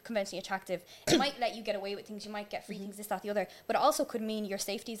conventionally attractive, it might let you get away with things, you might get free things, this, that, the other, but it also could mean your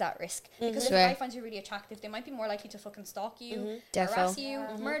safety's at risk, because if Sure. a guy finds you really attractive, they might be more likely to fucking stalk you, harass Defo.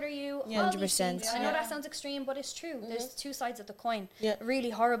 you, murder you, Yeah. all these 100%. things. I know that sounds extreme, but it's true. There's two sides of the coin. Yeah.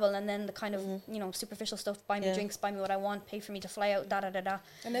 Really horrible, and then the kind of, you know, superficial stuff, buy me Yeah. drinks, buy me what I want, pay for me to fly out, da-da-da-da.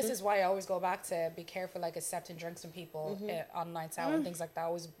 And this is why I always go back to be careful, like accepting drinks from people on nights out and things like that.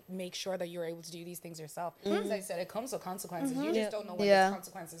 Always make sure that you're able to do these things yourself. As I said, it comes with consequences. You just don't know when Yeah. those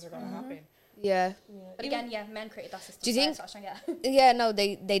consequences are going to happen. Yeah. But again, yeah, men created that system. Do you Sorry, think- that's what I was trying to get. Yeah, no,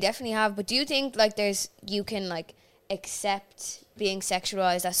 they definitely have. But do you think like you can like accept being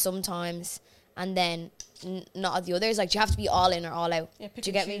sexualized at sometimes and then not at the others? Like, do you have to be all in or all out? Yeah, pick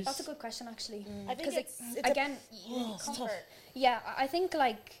Do you and get me? choose. That's a good question, actually. I think 'Cause it's again, it's tough. comfort. yeah, I think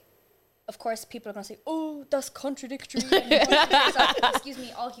like, of course, people are going to say, "Oh, that's contradictory." It's like, excuse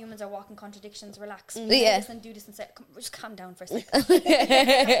me, all humans are walking contradictions. Relax. Yeah. Do this and do this and say, just calm down for a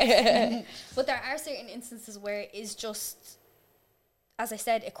second. But there are certain instances where it is just, as I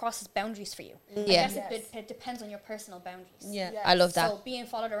said, it crosses boundaries for you. Yeah. I guess it depends on your personal boundaries. Yeah. I love that. So being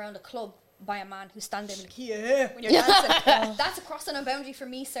followed around a club by a man who's standing like, yeah, when you're dancing, that's a crossing a boundary for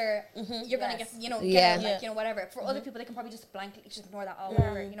me, sir. You're gonna get, you know, get Yeah. out, like, you know, whatever. For other people, they can probably just blankly just ignore that, oh,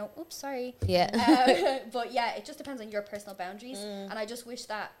 whatever, you know, oops, sorry. Yeah. But yeah, it just depends on your personal boundaries. And I just wish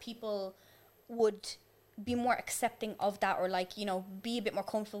that people would be more accepting of that, or like, you know, be a bit more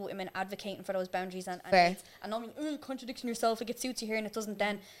comfortable with women advocating for those boundaries and Fair. needs, and not being contradicting yourself, like it suits you here and it doesn't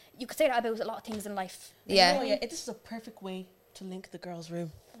then. You could say that about a lot of things in life. Yeah. Oh, yeah. This is a perfect way to link the girls'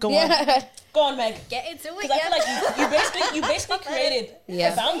 room. Go on, Meg. Get into it. Because I feel like you basically created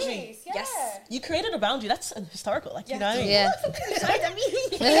a boundary. Yeah. Yes. You created a boundary. That's historical. Like, you know what I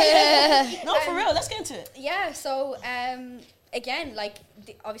mean? Yeah. No, for real. Let's get into it. Yeah, so again, like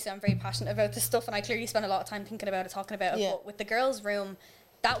obviously I'm very passionate about this stuff, and I clearly spend a lot of time thinking about it, talking about it. Yeah. But with the girls' room,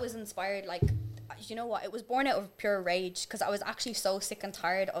 that was inspired, like, you know what, it was born out of pure rage, because I was actually so sick and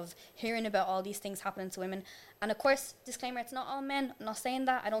tired of hearing about all these things happening to women. And of course, disclaimer, it's not all men. I'm not saying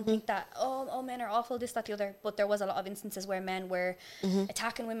that. I don't think that all men are awful, this, that, the other. But there was a lot of instances where men were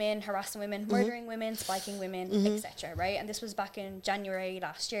attacking women, harassing women, murdering women, spiking women, etc. Right? And this was back in January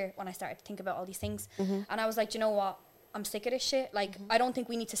last year when I started to think about all these things. And I was like, you know what? I'm sick of this shit. Like, I don't think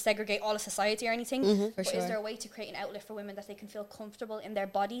we need to segregate all of society or anything. But is there a way to create an outlet for women that they can feel comfortable in their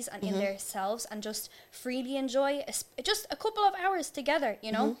bodies and in their selves and just freely enjoy just a couple of hours together,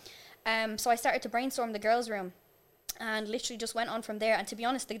 you know? So I started to brainstorm the girls' room, and literally just went on from there. And to be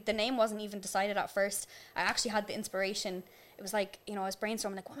honest, the name wasn't even decided at first. I actually had the inspiration. It was like, you know, I was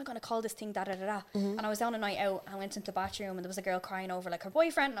brainstorming, like, what am I going to call this thing, da-da-da-da. And I was down a night out, and I went into the bathroom, and there was a girl crying over, like, her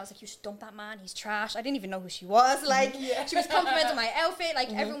boyfriend. And I was like, you should dump that man, he's trash. I didn't even know who she was. Like, she was complimenting my outfit.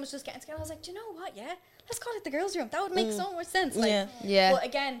 Like, everyone was just getting together. I was like, do you know what, let's call it the girls' room. That would make so much sense. Like, Yeah. But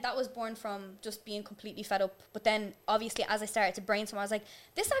again, that was born from just being completely fed up. But then, obviously, as I started to brainstorm, I was like,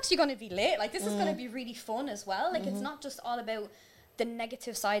 this is actually going to be lit. Like, this is going to be really fun as well. Like, it's not just all about the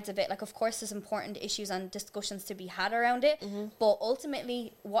negative sides of it. Like, of course, there's important issues and discussions to be had around it. But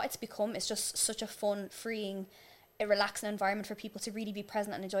ultimately, what it's become is just such a fun, freeing, a relaxing environment for people to really be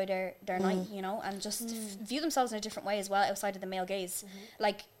present and enjoy their night, you know, and just view themselves in a different way as well outside of the male gaze.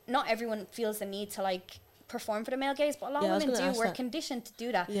 Like, not everyone feels the need to, like, perform for the male gaze, but a lot of women do. We're conditioned to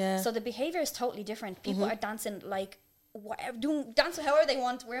do that. So the behavior is totally different. People are dancing like whatever, dancing however they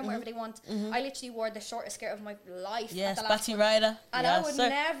want, wearing whatever they want. I literally wore the shortest skirt of my life. Yes, at the last Batty one. Rider. And I would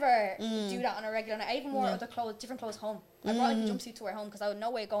never do that on a regular night. I even wore other clothes, different clothes home. I brought like a jumpsuit to wear home because I would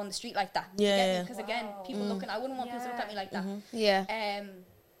no way go on the street like that. Because again, people looking, I wouldn't want people to look at me like that. Yeah.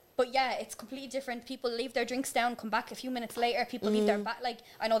 But yeah, it's completely different. People leave their drinks down, come back a few minutes later. People leave their back. Like,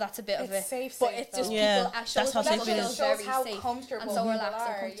 I know that's a bit of a safe, but it's just people. That's how safe it is. Very how safe comfortable and so people relaxed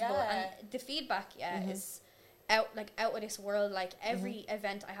are, and comfortable. And the feedback, is out of this world. Like, every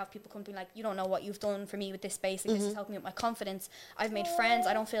event I have people come to me like, you don't know what you've done for me with this space. Like, this has helped me with my confidence. I've made friends.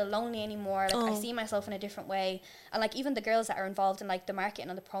 I don't feel lonely anymore. Like, I see myself in a different way. And like, even the girls that are involved in like the marketing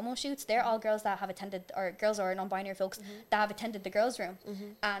and the promo shoots, they're all girls that have attended, or girls or non-binary folks that have attended the girls' room.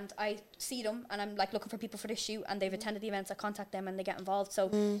 And I see them, and I'm like looking for people for this shoot, and they've attended the events. I contact them and they get involved. So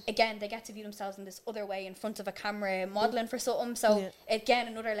again, they get to view themselves in this other way in front of a camera, modeling for something. So again,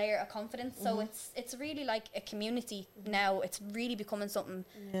 another layer of confidence. So it's really like a community now. It's really becoming something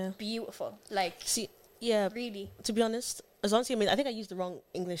beautiful. Like, really. To be honest, as honestly, I mean, I think I used the wrong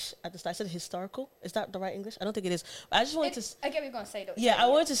English at the start. I said historical. Is that the right English? I don't think it is. But I just wanted to. I get what you're going to say, though. Yeah, I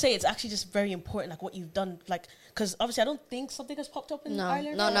wanted to say it's actually just very important, like what you've done, like, because obviously I don't think something has popped up in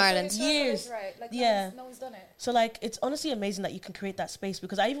Ireland. Not in Ireland. Years. Right. Like, no one's done it. So like, it's honestly amazing that you can create that space,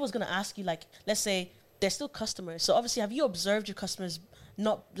 because I even was gonna ask you, like, let's say they're still customers. So obviously, have you observed your customers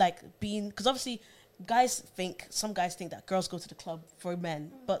not like being? Because obviously, some guys think that girls go to the club for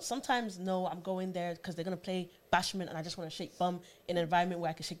men, but sometimes no, I'm going there because they're gonna play bashment and I just want to shake bum in an environment where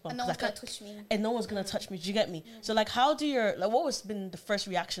I can shake bum. And no one's gonna touch me. And no one's gonna touch me. Do you get me? So like, how do what was been the first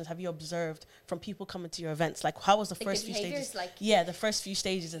reactions have you observed from people coming to your events? Like, how was the first few stages? Like, the first few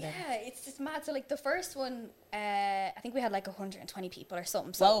stages of yeah, them. it's just mad. So like the first one, I think we had like 120 people or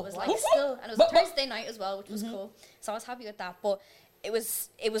something. So it was like still, and it was a Thursday night as well, which was cool. So I was happy with that. But it was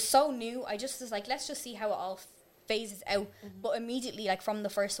so new. I just was like, let's just see how it all phases out. But immediately, like from the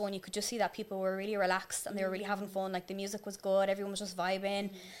first one, you could just see that people were really relaxed and they were really having fun. Like, the music was good, everyone was just vibing.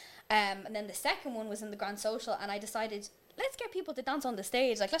 And then the second one was in the Grand Social, and I decided, let's get people to dance on the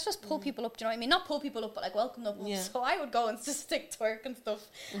stage. Like, let's just pull people up. Do you know what I mean? Not pull people up, but like welcome them. So I would go and just stick twerk and stuff,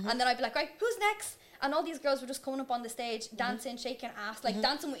 and then I'd be like, right, who's next? And all these girls were just coming up on the stage, dancing, shaking ass, like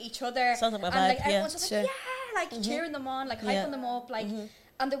dancing with each other. Sounds like my and vibe. like everyone's just like, like cheering them on, like hyping them up, like.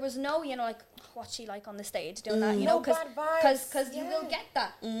 And there was no, you know, like, what's she like on the stage doing that, you know, because you will get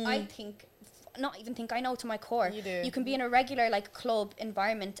that. I think, I know to my core. You do. You can be in a regular like club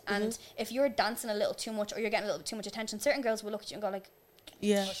environment, and if you're dancing a little too much or you're getting a little bit too much attention, certain girls will look at you and go like,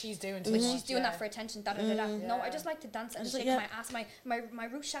 what she's doing to she's doing that for attention, No, I just like to dance and shake my ass, my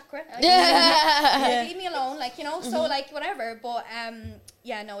root chakra. Like, leave me alone, like, you know. So like, whatever. But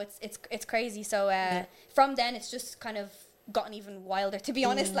it's crazy. So from then it's just kind of gotten even wilder, to be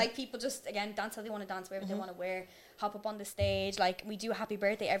honest. Like, people just, again, dance how they want to dance, wherever they want to wear, hop up on the stage. Like we do a happy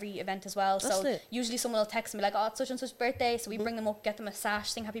birthday every event as well. That's So lit. usually someone will text me like, oh, it's such and such birthday. So we bring them up, get them a sash,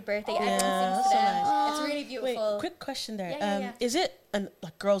 sing happy birthday. Yeah, Everyone that's sings to so them. nice. It's really Wait, beautiful. quick question there. Yeah. Is it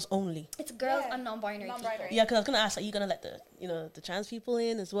like girls only? It's girls Yeah. and non-binary. Non-binary. people. Yeah, because I was gonna ask, are you gonna let the trans people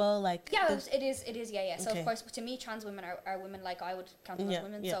in as well? Like, Yeah, it is. Yeah. So Okay. of course, to me, trans women are women like I would count them yeah, as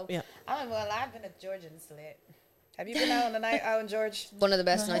women. yeah, So yeah. I've been at George and it's lit. Have you been out on a night out in George? One of the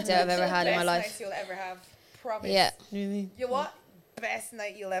best nights I've ever had in my Best life. nights you'll ever have. Promise. Yeah. Really? You what? Best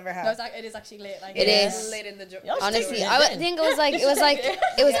night you'll ever have. no, it is actually lit. Like It Yeah. is. Lit in the George. Y'all should Honestly, take I it then. think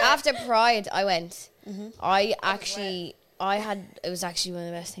it was Yeah. after Pride I went. I it was actually one of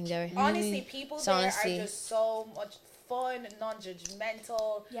the best things ever. Honestly, people So there honestly. are just so much fun,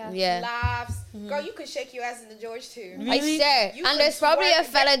 non-judgmental, Yeah. laughs. Girl, you could shake your ass in the George too. I Really? swear. You And can there's probably a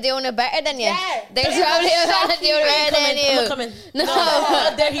swear- fella doing it better than you. Yeah. There's probably a fella doing it better than I'm not you. coming. No.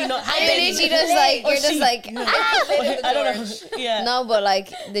 How dare he not? How And dare you're he? literally just like, you're just she- like, ah. I don't know. Yeah. No, but like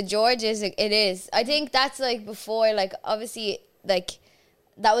the George it is. I think that's like before, like obviously, like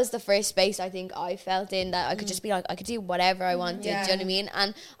that was the first space I think I felt in that I could just be like, I could do whatever I wanted. Yeah. Do you know what I mean?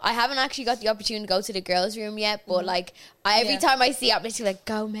 And I haven't actually got the opportunity to go to the girls' room yet, but like every Yeah. time I see it, I'm just like,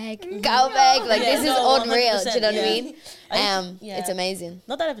 go Meg, go Meg. Like Yeah, this no, is unreal. Do you know what I 100%, mean? yeah. It's amazing.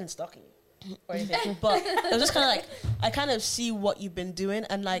 Not that I've been stalking you or anything, but it was just kind of like I kind of see what you've been doing,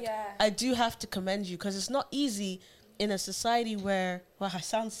 and like Yeah. I do have to commend you because it's not easy in a society where I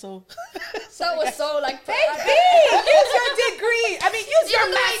sound so. that was so like. Baby, use your degree. I mean, use your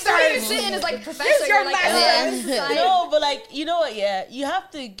You're master's. sitting as like professor. Use your you're like, master's. Yeah. No, but like you know what? Yeah, you have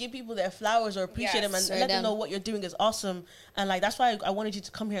to give people their flowers or appreciate Yes, them and sure let them. them know what you're doing is awesome. And like that's why I wanted you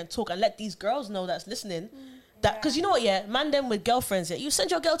to come here and talk and let these girls know that's listening. That because you know what? Yeah, man, them with girlfriends. Yeah, you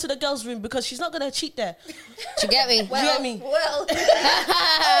send your girl to the girls' room because she's not gonna cheat there. Do you get me? You get me? Well,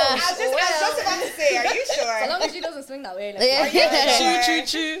 I was just about to say, are you as sure? long as she doesn't swing that way. Like, Yeah.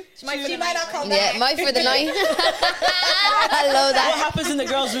 True. She might not come Yeah, back. might for the night. I love What that. happens in the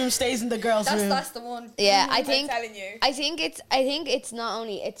girls' room stays in the girls' room. That's the one. Yeah, I I'm think telling you. I think it's not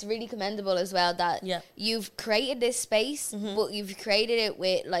only, it's really commendable as well that Yeah. you've created this space, but you've created it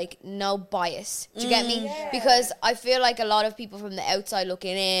with like no bias. Do you get me? Yeah. Because I feel like a lot of people from the outside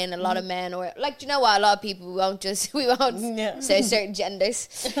looking in, a lot of men, or like, do you know what? A lot of people we won't Yeah. say certain genders.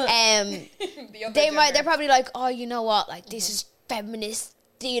 The other They're gender. probably like, oh, you know what? Like this is feminist,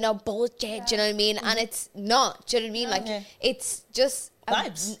 bullshit. Do you know what I mean? And it's not. Do you know what I mean? Like Yeah. it's just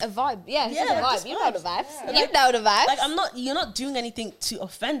Vibes. a vibe. Yeah, it's Yeah, just a vibe. just You know the vibes. vibes. Yeah. You know the vibes. Like you're not doing anything to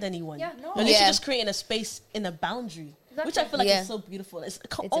offend anyone. Yeah, no. You're literally Yeah. just creating a space in a boundary, which I feel like Yeah. is so beautiful. It's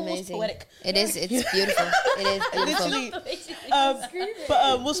It's almost amazing. poetic. It is. It's beautiful. It is beautiful. Literally.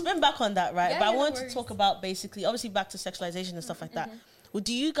 But we'll spin back on that, right? Yeah, but I no wanted to worries. talk about basically, obviously, back to sexualization and stuff like that. Well,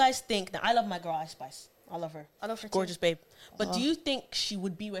 do you guys think that I love my girl Ice Spice? I love her. I love her too. Gorgeous babe. But do you think she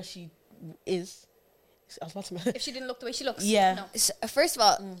would be where she is? I was about to. If she didn't look the way she looks. Yeah. No. First of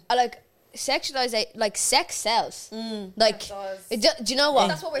all, I like sexualize. Like sex sells. Like, It does. do you know what?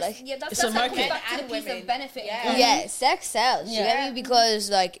 That's what we're. Like, Yeah, that's It's a how it comes market. back to the And piece women. of benefit. Yeah. yeah, sex sells. You Yeah. get me? Because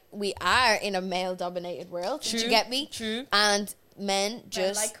like we are in a male-dominated world. Do you True, get me? true. And men Men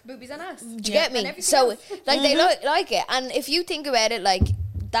just like boobies and ass. do you Yeah. get And me? everything So else. like they like it, and if you think about it, like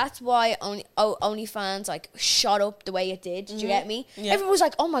that's why OnlyFans like shot up the way it did. Do you get me? Yeah. Everyone was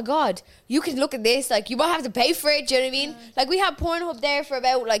like, "Oh my god, you can look at this. Like you won't have to pay for it." Do you know what I mean? Like we had Pornhub there for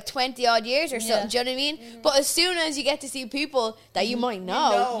about like 20 odd years or something. Do you know what I mean? But as soon as you get to see people that you might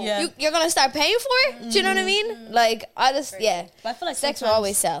know, Yeah. you're gonna start paying for it. Do you know what I mean? Like I just But I feel like sex will sometimes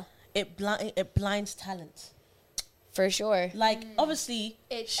always sell it blinds talent. for sure. Like obviously,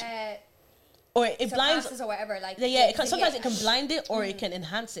 It or it blinds. surpasses or whatever. Like Yeah, it can, sometimes it can blind it or it can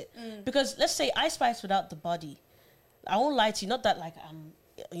enhance it. Because let's say Ice Spice without the body, I won't lie to you. Not that like I'm,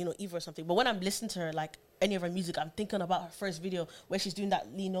 evil or something. But when I'm listening to her, like any of her music, I'm thinking about her first video where she's doing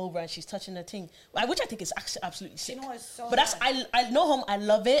that lean over and she's touching her thing, which I think is actually absolutely sick. You know, it's so But that's nice. I know him. I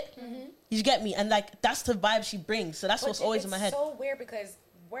love it. You get me? And like that's the vibe she brings. So that's But what's always in my head. It's so weird because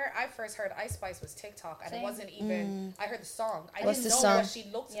where I first heard Ice Spice was TikTok, and Same. it wasn't even. I heard the song. I What's didn't the know what song? she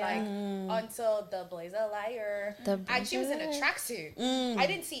looked Yeah. like until the Blaze a Liar, and she was in a tracksuit.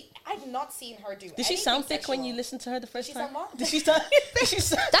 I've not seen her do. Did she sound thick when you listened to her the first She time? sound what? Did she sound? Did she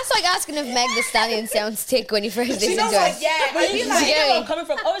sound? That's like asking if Meg the Stallion sounds thick when you first listen You know to her. what? Yeah, I But feel you like. get where I'm coming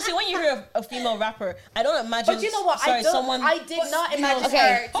from. Obviously, when you hear a female rapper, I don't imagine. But you know what? Sorry, someone. I did not imagine Okay.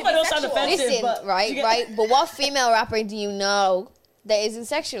 her to Hope be I don't sound sexual. offensive. Listen, but right, you get- right. But what female rapper do you know that isn't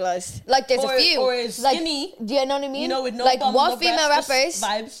sexualized. Like there's a few. Or is like, skinny. do you know what I mean? You know, with no like bum, what no female breast, rappers? just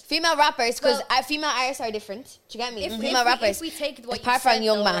vibes. Female rappers, because Well- female artists are different. Do you get me? If, Female rappers. if we take what you apart said, from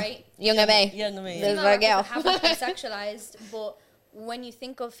Young though, Man, right? Young M.A. Young M.A. There's Female our rappers girl. that haven't been sexualized, but when you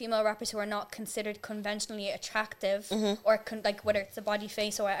think of female rappers who are not considered conventionally attractive, or like whether it's the body,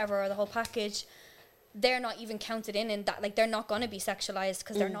 face, or whatever, or the whole package, they're not even counted in that. Like they're not going to be sexualized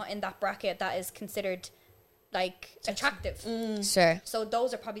because they're not in that bracket that is considered like attractive. Sure. So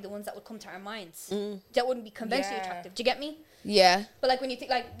those are probably the ones that would come to our minds. That wouldn't be conventionally Yeah. attractive. Do you get me? Yeah. But like when you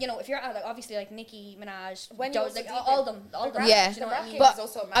think like, you know, if you're at like obviously like Nicki Minaj, When you Joe, was like deep all in- them, all the them. rap- Yeah. Do you know the what I rap mean? game But is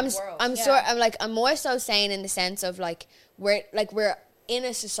also a I'm mad world. I'm Yeah. I'm more so saying in the sense of like we're in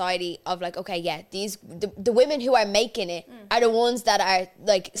a society of like, okay, yeah, the women who are making it are the ones that are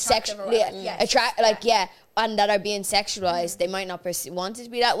like Attractive or sexually whatever. Yes. attract, like and that are being sexualized. They might not want it to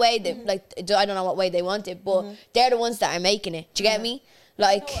be that way. They like I don't know what way they want it, but they're the ones that are making it. Do you get me?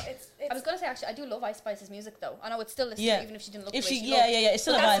 Like. No, it's I was gonna say actually I do love Ice Spice's music though. I know it's still listened Yeah. to even if she didn't look If the way she, she yeah, looked. yeah, yeah, it's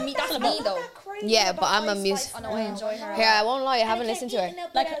still a But that's vibe. me, that's It's me still a vibe. though. Yeah, but I'm a music- I know I enjoy her. Here, I won't lie, I haven't listened to her.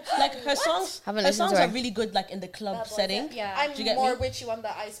 Like her songs, Haven't her listened songs to are her. really good, like in the club setting. Yeah. I'm Do you get more me? with you on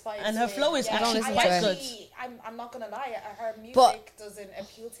the Ice Spice. And her thing. flow is actually quite good. I'm not gonna lie, her music But- doesn't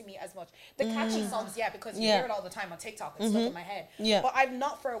appeal to me as much. The catchy songs, yeah, because you Yeah. hear it all the time on TikTok. It's stuck in my head. Yeah. But I've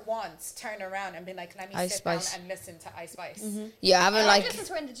not for once turned around and been like, let me Ice sit Spice. down and listen to Ice Spice. Yeah, I haven't I like. listen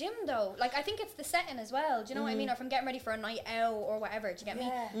to her in the gym though. Like I think it's the setting as well. Do you know what I mean? Or if I'm getting ready for a night out or whatever. Do you get me?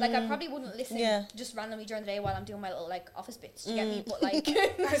 Yeah. Like I probably wouldn't listen Yeah. just randomly during the day while I'm doing my little like office bits. Do you get me? But like,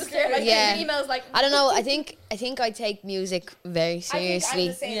 just there, like Yeah. emails like I don't know. I think I take music very I think I'm seriously.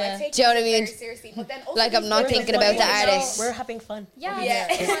 the same. Yeah. I take Do you know what I music mean? very seriously. But then also Like, I'm these not women thinking who about the don't artist. We're having fun. yeah. Yeah.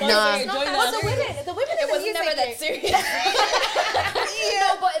 It's fun. Nah. It's not Join that- us. The women, the women in It the was music, never that like- serious.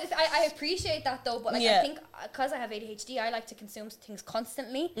 No, but I appreciate that though. But like Yeah. I think because I have ADHD, I like to consume things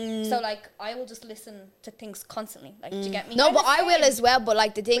constantly. So like I will just listen to things constantly. Like do you get me? No, I'm but the I will same. as well. But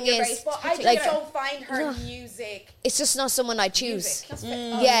like the thing you're very is, But I just Like- don't find her music. it's just not someone I choose. Music. That's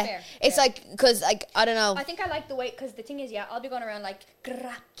fair. Oh, Yeah, fair. it's like because like I don't know. I think I like the way because the thing is, yeah, I'll be going around like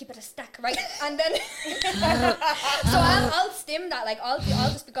 "Grrrah, keep it a stack, right? And then so I'll stim that like I'll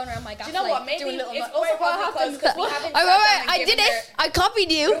just be going around my gaff. Do you know like, what? Maybe doing little it's oh, also what because happened? we haven't. I sat remember down and I did given it. her- I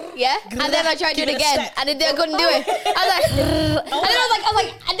copied you, yeah, and then I tried to do Give it it a again, stack. and I couldn't do it. I was like, and then I was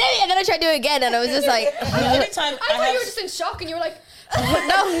like, I did it, and then I tried to do it again, and I was just like, Every time I thought you were just in shock and you were like, no,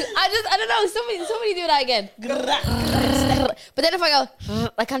 I don't know. Somebody do that again. But then if I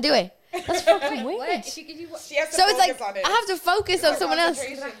go, I can't do it. That's fucking wait, weird. what? If you could do what? She has to So it's like focus on it. I have to focus on someone else.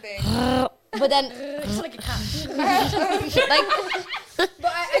 Concentration thing. But then, It's like a cat. like,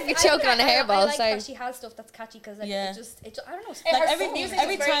 But I choking on a hairball, I like sorry. that she has stuff that's catchy because like, Yeah. it I don't know. And Like her every- music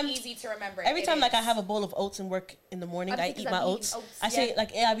every is very time- easy to remember. Every It time, like, is. I have a bowl of oats and work in the morning, I I think eat it's my that oats. oats, I say, yeah.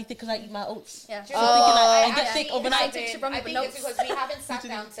 like, I be thick because I eat my oats. Yeah. Just Oh. thinking, I like, get I thick think- overnight. I Takes think you from me, but it's no. because we haven't sat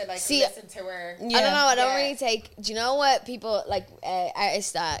down to like See, listen to her. I don't know. I don't Yeah. really take. Do you know what people like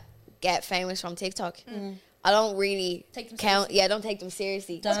artists that get famous from TikTok? I don't really Take them count. seriously. Yeah, I don't take them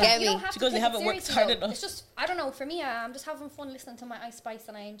seriously. Damn. Get You don't me? have She to goes, they take it haven't worked seriously, hard though. enough. It's just I don't know. For me, I'm just having fun listening to my Ice Spice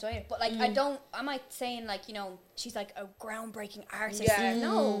and I enjoy it. But like I don't. Am I saying like she's like a groundbreaking artist? Yeah.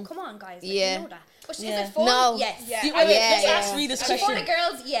 No, come on, guys. Like, Yeah. you know that. But is Yeah. it fun? No. Yes. Yeah. Do you- I wait, Yeah, let's yeah. ask me this For the question.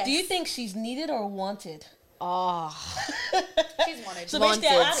 girls, yes. Do you think she's needed or wanted? Oh, She's wanted. So basically,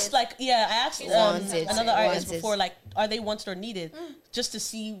 I Wanted. asked, like, I asked Wanted. another artist Wanted. before, like, are they wanted or needed? Just to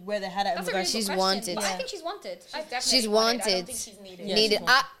see where they had it in That's a regards really She's good wanted. question. But I Yeah. think she's wanted. She's I wanted. don't think she's needed. Yeah. needed. she's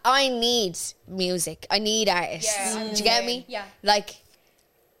wanted. I need music. I need artists. Yeah. Do you get me? Yeah. Like,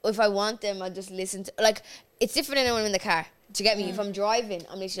 if I want them, I just listen to. Like, it's different than when I'm in the car. Do you get me? If I'm driving,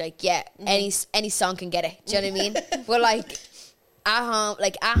 I'm literally like, yeah, any song can get it. Do you know what I mean? But like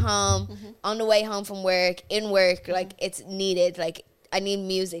at home, on the way home from work, in work, like it's needed. Like I need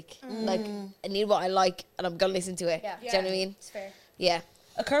music. Like I need what I like, and I'm gonna listen to it. Yeah. Do you know what I mean? It's fair. Yeah.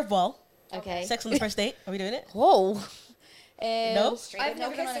 A curveball. Okay. Sex on the first date. Are we doing it? Whoa. No? Straight I've in,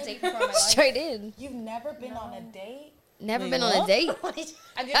 never no been on a kissing. date before in my life. Straight in. You've never been on a date? Never Wait, been on a what? date.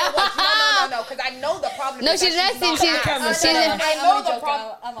 And you know what? No, because I know the problem. No, is she's that resting. not She's asked. she's I'm I I'm know only the joking.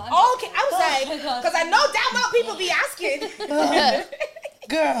 problem. I'm Okay, I was saying my God. because I know damn well people be asking.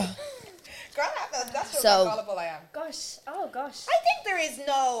 Girl. Girl, that's So- how gullible I am. Gosh. Oh gosh. I think there is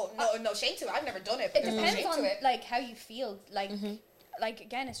no shame to it. I've never done it, but It there's no depends shame on to it. like how you feel. Like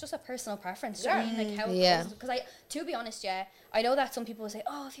again, it's just a personal preference. Yeah. Do you know what I mean? Like how Yeah. because to be honest, yeah, I know that some people say,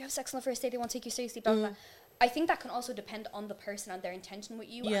 oh, if you have sex on the first date, they won't take you seriously. Blah blah. blah. I think that can also depend on the person and their intention with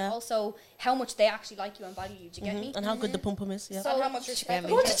you, Yeah. and also how much they actually like you and value you. Do you get me? And how good the pum pum is. Yeah. So how much respect?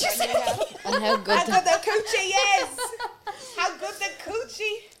 me. What did you say? And how good How good the coochie is. How good the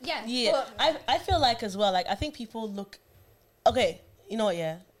coochie? Yeah. Yeah, But I feel like as well, like, I think people look, okay, you know what,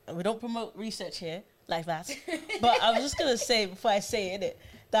 yeah, we don't promote research here like that, but I was just going to say, before I say it,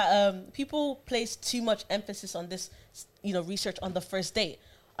 that people place too much emphasis on this, research on the first date.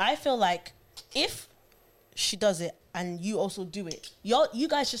 I feel like if she does it and you also do it, you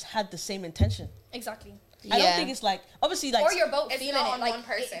guys just had the same intention. exactly. I don't think it's like, obviously, like, Or you're both It's feeling not it, on like, one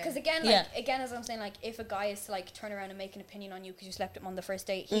person. because again, Yeah. as I'm saying, like, if a guy is to, like, turn around and make an opinion on you because you slept with him on the first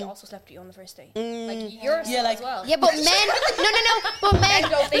date, he also slept with you on the first date. Like, you're Yeah, like- as well. Yeah, but men, no, but men,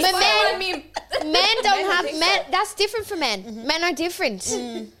 don't think but so. men, I mean, men don't have think men. so. That's different for men. Men are different.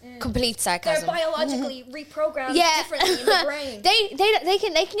 Complete they're sarcasm. biologically reprogrammed Yeah, differently in the brain. they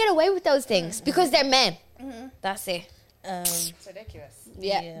can get away with those things because they're men. That's it. It's ridiculous.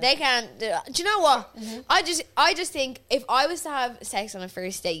 Yeah, Yeah. they can't. Do you know what? I just think if I was to have sex on a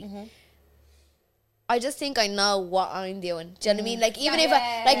first date, I just think I know what I'm doing. Do you know what I mean? Like even if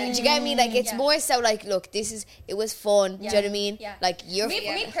I like, do you get me? Like it's Yeah. more so like, look, it was fun. Do you know what I mean? Yeah. Like you're.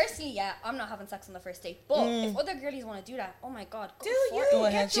 Me personally, yeah, I'm not having sex on the first date. But if other girlies want to do that, oh my god, go Do for you? it. Go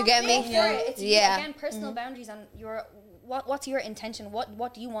ahead. Get Do you your get me? thing For for it. it. It's Yeah. again personal boundaries and your what's your intention?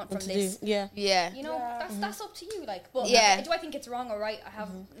 What do you want from to this? do. Yeah. Yeah. You know, that's up to you. Like, but Yeah. do I think it's wrong or right? I have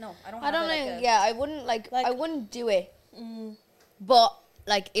no. I don't. I Have don't it know. like a, Yeah, I wouldn't like. Like- I wouldn't do it. But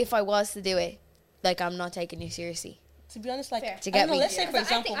like, if I was to do it, like, I'm not taking you seriously. To be honest, like, Fair. To I get don't know, me. let's say, Yeah. for 'Cause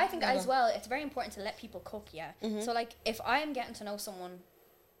example, I think as well, it's very important to let people cook. Yeah. So like, if I am getting to know someone,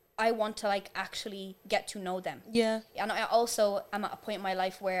 I want to like actually get to know them. Yeah. And I also am at a point in my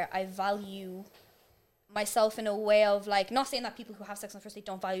life where I value myself in a way of like, not saying that people who have sex on the first date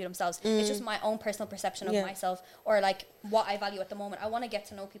don't value themselves. It's just my own personal perception of Yeah. myself or like what I value at the moment. I want to get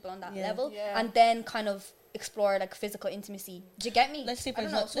to know people on that Yeah. level Yeah. and then kind of explore like physical intimacy. Do you get me? Let's say, I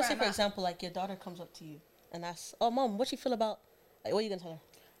don't know, it's where I'm at. example, like your daughter comes up to you and asks, "Oh, mom, what you feel about? Like, what are you gonna tell her?"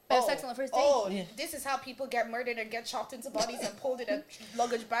 About sex on the first date. Oh, Yeah. this is how people get murdered and get chopped into bodies and pulled in a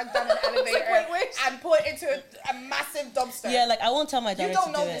luggage bag down an elevator wait. and put into a massive dumpster. Yeah, like I won't tell my daughter you don't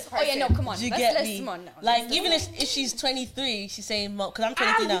to know do this it. person. Oh yeah, no, come on. Do you let's, get let's, me? come on now. Like Let's- even if she's 23, she's saying, "Mom," because I'm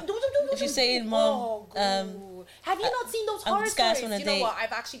 23 now. If she's saying, "Mom, have you not seen those I'm horror disguised stories? on a You know date. what?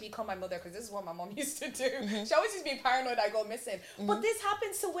 I've actually become my mother because this is what my mom used to do. She always used to be paranoid I go missing. But this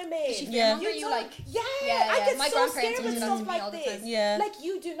happens to women. she Yeah. fearmonger you don't- like yeah, Yeah, I yeah. get My so grandparents scared would with do that stuff to me like all the this. time. Yeah. Like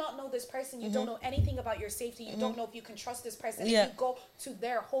you do not know this person. You don't know anything about your safety. You don't know if you can trust this person. Yeah. If you go to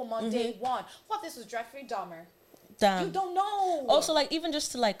their home on day one, what this was Jeffrey Dahmer. damn." You don't know. Also, like even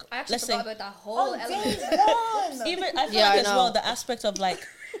just to like, I actually let's say, forgot about that whole on element. day one. even I feel Yeah, like I as know. well the aspect of like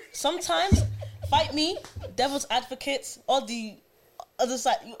sometimes fight me, devil's advocates, all the other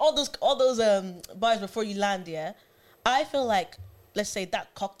side, all those bars before you land. Yeah, I feel like, let's say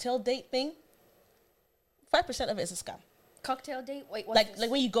that cocktail date thing, 5% of it is a scam. Cocktail date? Wait, what's Like this? like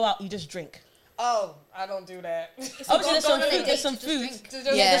when you go out, you just drink. Oh, I don't do that. Obviously, there's go some on a food. date There's to some just food.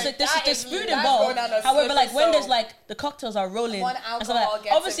 drink. Yeah. There's food that's involved. going on a However, like when slippery there's slope. like the cocktails are rolling, When and stuff alcohol like,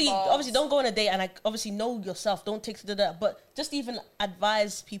 gets obviously involved. don't go on a date and like obviously know yourself. Don't take to that. But just even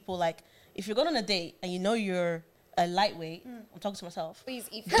advise people like if you're going on a date and you know you're a lightweight. I'm talking to myself. Please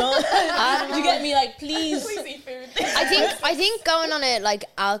eat. Don't you get me? Like please. Please eat food. I think going on a like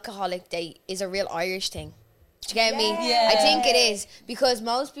alcoholic date is a real Irish thing. Do you get me? Yeah. I think it is because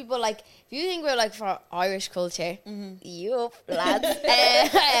most people like if you think we're like for Irish culture, yup, lads.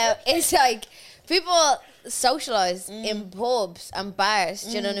 It's like people socialize in pubs and bars.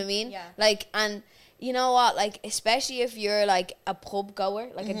 Do you know what I mean? Yeah. Like and. You know what? Like, especially if you're like a pub goer,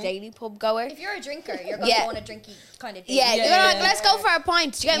 like a daily pub goer. If you're a drinker, you're going Yeah. to want a drinky kind of date. Yeah, Yeah, you're yeah, like, yeah. let's go for a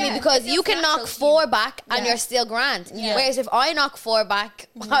pint. Do you get Yeah, me? it Because feels you can natural knock to four you. back and Yeah. you're still grand. Yeah. Whereas if I knock four back,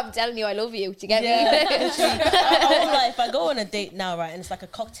 I'm telling you I love you. Do you get Yeah, me? literally. I won't lie, if I go on a date now, right, and it's like a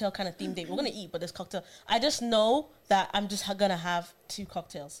cocktail kind of themed date, we're gonna eat, but there's cocktail. I just know that I'm just gonna have 2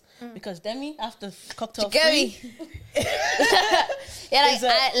 cocktails because Demi after cocktail Do you get 3. me? Yeah, like, Is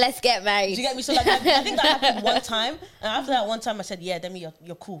that- let's get married. Do you get me? So like, I think that happened one time, and after that one time, I said, "Yeah, Demi,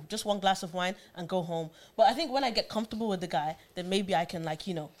 you're cool. Just one glass of wine and go home." But I think when I get comfortable with the guy, then maybe I can like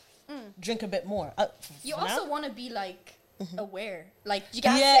drink a bit more. You For also now, want to be like aware. Like you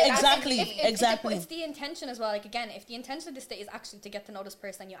gotta Yeah, say, I think exactly, if exactly. It's the intention as well. Like again, if the intention of this date is actually to get to know this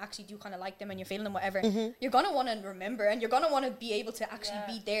person, you actually do kind of like them and you're feeling them, whatever. You're gonna want to remember and you're gonna want to be able to actually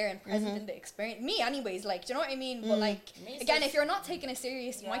be there and present in the experience. Me, anyways. Like, do you know what I mean? But like again, if you're not taking it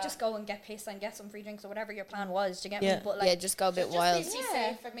serious, you might just go and get pissed and get some free drinks or whatever your plan was. Do you get Yeah. me? But like, Yeah, just go a bit Just wild. be Yeah.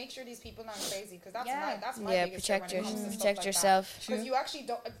 safe and make sure these people aren't crazy because that's Yeah. my Yeah, biggest fear when protect it comes to stuff protect like yourself. Because you actually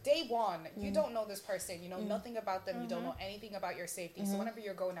don't day one you don't know this person, you know nothing about them, you don't know anything anything about your safety. So whenever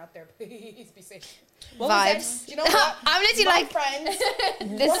you're going out there, please be safe. Vibes. Do you know what? I'm literally My like, friends,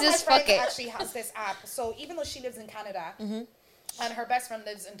 this one of my is friends fuck it. actually has this app. So even though she lives in Canada, and her best friend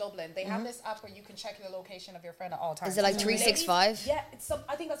lives in Dublin, they have this app where you can check the location of your friend at all times. Is it like So 365? ladies- Yeah,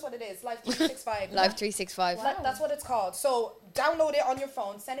 I think that's what it is. Live 365. Live 365. That's what it's called. So download it on your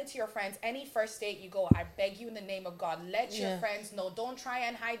phone, send it to your friends. Any first date you go, I beg you in the name of God, let your friends know. Don't try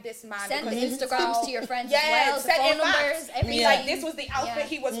and hide this man. Send the because Instagrams to your friends Yeah, as well, the send phone it back. numbers, Be everything. like, this was the outfit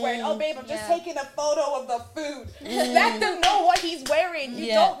he was wearing. Oh, babe, I'm just Yeah. taking a photo of the food. Let them know what he's wearing.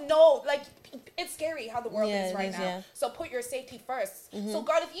 You don't know, like, it's scary how the world Yeah, is it right is, now. yeah. So put your safety first. So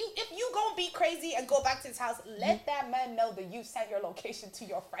God, if you gonna be crazy and go back to his house, let that man know that you sent your location to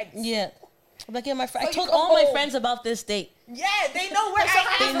your friends. Yeah. I'm like, yeah, my friend. So I told you come all my home. friends about this date. Yeah, they know where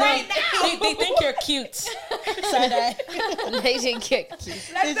I They am know. right now. They think you're cute. Side eye. They didn't get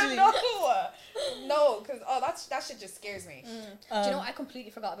Let them know. No, because that shit just scares me. Do you know, I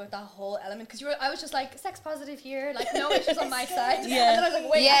completely forgot about that whole element because I was just like sex positive here, like no issues on my side. Yeah. And then I was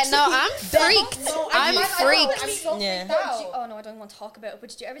like, wait, Yeah, actually, no, I'm freaked. No, I'm freaked. I'm so Yeah. freaked But did you- out. oh no, I don't want to talk about it. But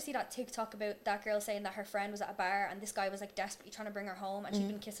did you ever see that TikTok about that girl saying that her friend was at a bar and this guy was like desperately trying to bring her home and she'd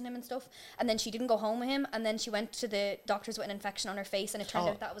been kissing him and stuff, and then she didn't go home with him, and then she went to the doctors with an infection on her face, and it turned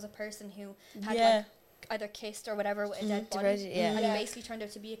out that was a person who had like either kissed or whatever with a dead body, yeah. and he Yeah. basicget turned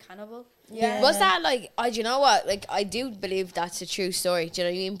out to be a cannibal. Yeah. Was that like, do you know what? Like, I do believe that's a true story. Do you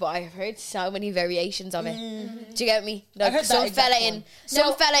know what I mean? But I've heard so many variations of it. Do you get me? Like, heard that some exact fella one. in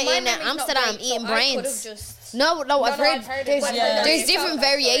some fella my in memory's not Amsterdam great, so eating I could've brains. just No, I've I've heard heard it, there's but Yeah. there's I different tell that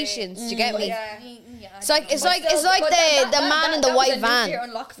story. variations. Do you get me? Yeah. It's like it's like the man in the that white was a nuclear van.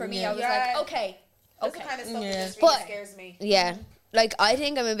 unlock for me. Yeah. I was Yeah. like, okay, That's the kind of stuff Yeah. that just really But- scares me. Yeah, like I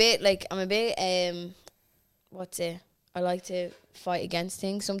think I'm a bit what's it? I like to fight against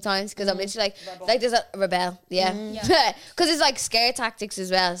things sometimes because I'm literally Rebel. like there's a rebel, yeah, Yeah. because it's like scare tactics as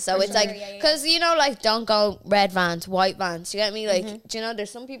well. So For it's sure, like yeah, yeah. because you know, like don't go red vans, white vans. You get me? Like, do you know,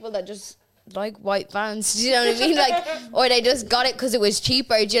 there's some people that just like white vans. Do you know what I mean? Like, or they just got it because it was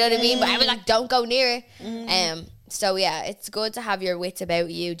cheaper. Do you know what I mean? But I was like, don't go near it. So yeah, it's good to have your wits about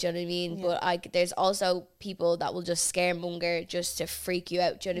you. Do you know what I mean? But there's also people that will just scaremonger just to freak you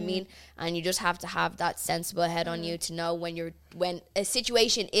out. Do you know what I mean? And you just have to have that sensible head on you to know when a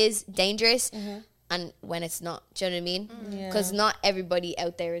situation is dangerous and when it's not. Do you know what I mean? Because not everybody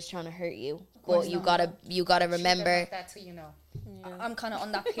out there is trying to hurt you. But you gotta remember. Like that till you know. I'm kind of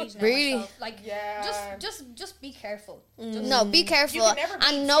on that page now. Really? Myself. Like, Yeah. just be careful. Just No, be careful can never be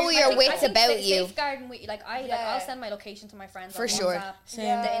and know too- your I think- wits about you. Safeguarding with like I'll Yeah. send my location to my friends For on sure. WhatsApp,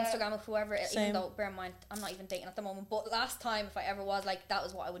 Same. the Instagram of whoever. Same. Even though, bear in mind, I'm not even dating at the moment. But last time, if I ever was, like, that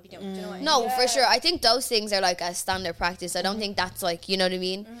was what I would be doing. Do you know what I mean? No, for Yeah. sure. I think those things are like a standard practice. I don't think that's like, you know what I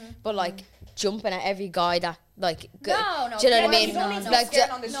mean? But like jumping at every guy that like good. No, no. Do you know yeah, what I mean? You don't need to be Like, scared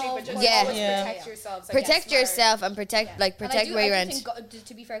on the street, no, but just Yeah. always Yeah. protect yourselves. and protect get smart. yourself and protect And I protect do- where you're I do in. think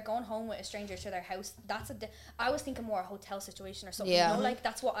to be fair, going home with a stranger to their house, that's I was thinking more a hotel situation or something. Yeah. You know, like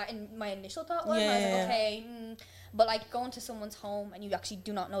that's what my initial thought was. Yeah, I was like, yeah. okay, but like going to someone's home and you actually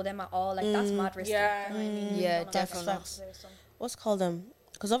do not know them at all, like that's mad risky. Yeah. You know what I mean? Yeah, You don't know definitely. their facts, so. What's called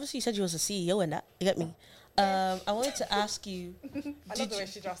because obviously you said you was a CEO and that. You get me? I wanted to ask you, I love the way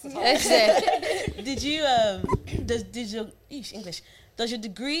she drops the top. That's it. did you did your English? Did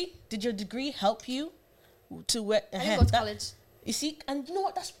your degree help you to where? I didn't go to college. You see, and you know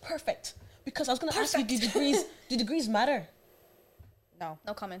what? That's perfect. Because I was gonna ask you, do degrees matter? No.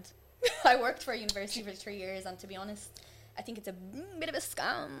 No comment. I worked for a university for 3 years, and to be honest, I think it's a bit of a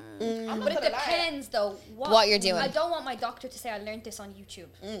scam. I'm not But it gonna lie. depends, though, What you're doing. I don't want my doctor to say I learned this on YouTube.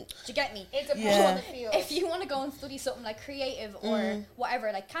 Do you get me? It depends Yeah. on the field. If you want to go and study something like creative or whatever,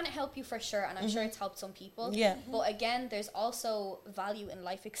 like, can it help you? For sure, and I'm sure it's helped some people. Yeah. But again, there's also value in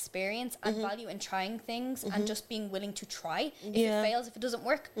life experience and value in trying things and just being willing to try. If Yeah. it fails, if it doesn't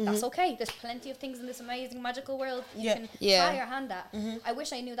work, that's okay. There's plenty of things in this amazing magical world you Yeah. can Yeah. try your hand at. I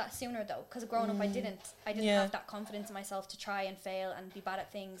wish I knew that sooner though, because growing up I didn't Yeah. have that confidence in myself to try and fail and be bad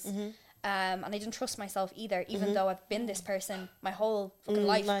at things. And I didn't trust myself either, even though I've been this person my whole fucking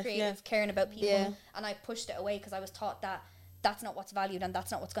life, creative, caring about people. Yeah. And I pushed it away because I was taught that that's not what's valued and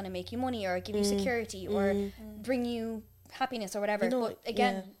that's not what's going to make you money or give you security or bring you happiness or whatever. You know, but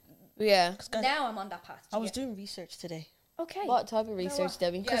again, Yeah. now I'm on that path. I was doing research today. okay. What type of research,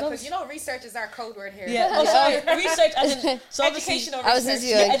 Debbie? Yeah, because you know research is our code word here. Yeah. Oh, sorry. Research as in so obviously Educational I was research.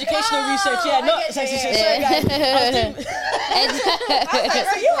 just like, educational research. Yeah. I No. get Sorry, you, sorry, yeah, sorry, guys. I was doing. I was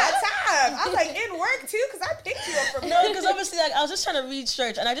like, bro, you had time. I was like, in work too, because I picked you up from No, because obviously, like, I was just trying to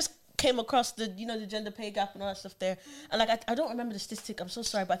research, and I just came across the the gender pay gap and all that stuff there, and like I don't remember the statistic. I'm so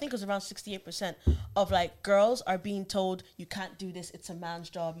sorry, but I think it was around 68% of like girls are being told you can't do this. It's a man's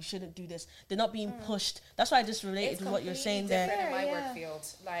job. You shouldn't do this. They're not being pushed. That's why I just related to what you're saying there. In my work field,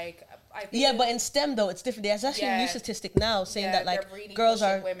 like I think but in STEM though it's different. There's actually a new statistic now saying that like really girls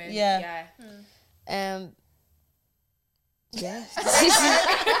are women. Yeah. I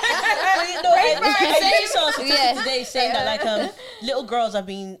saw a statistic today saying that like little girls are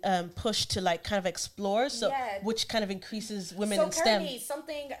being pushed to like kind of explore, which kind of increases women in STEM. So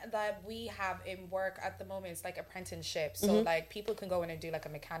something that we have in work at the moment is like apprenticeship. So like people can go in and do like a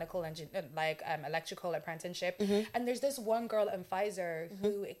mechanical electrical apprenticeship. And there's this one girl in Pfizer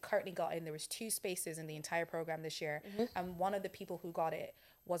who currently got in. There was 2 spaces in the entire program this year, and one of the people who got it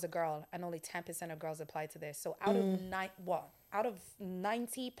was a girl, and only 10% of girls applied to this. So out of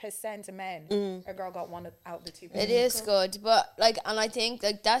 90% of men, a girl got one out of the 2%. It is good, but like, and I think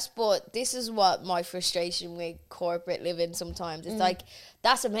like this is what my frustration with corporate living sometimes. It's like,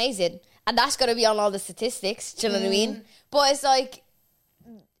 that's amazing, and that's gonna be on all the statistics. Do you know what I mean? But it's like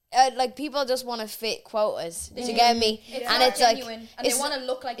people just want to fit quotas. Do you get me? And it's genuine, and they want to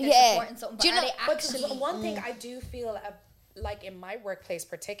look like they're supporting something. But are they actually? But one thing I do feel like in my workplace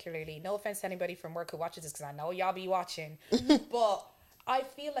particularly, no offense to anybody from work who watches this, because I know y'all be watching, but I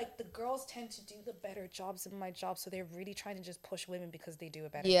feel like the girls tend to do the better jobs in my job, so they're really trying to just push women because they do a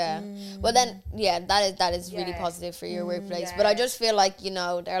better job. Well then, that is really positive for your workplace. But I just feel like,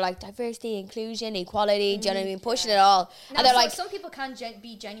 they're like diversity, inclusion, equality, do you know what I mean? Pushing it all. Now, and they're like, some people can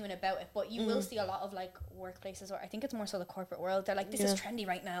be genuine about it, but you will see a lot of like workplaces where I think it's more so the corporate world. They're like, this is trendy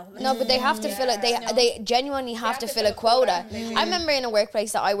right now. No, but they have to fill it. They genuinely have to fill a quota. I remember in a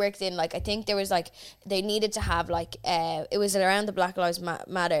workplace that I worked in, like I think there was like they needed to have like it was around the Black Lives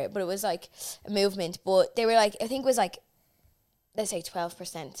Matter, but it was like a movement. But they were like, I think it was like, let's say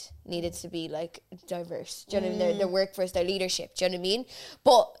 12% needed to be like diverse. Do you know what I mean? Their workforce, their leadership. Do you know what I mean?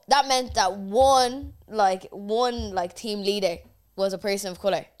 But that meant that one team leader was a person of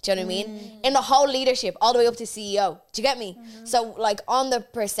colour. Do you know what I mean? In the whole leadership, all the way up to CEO. Do you get me? So like on the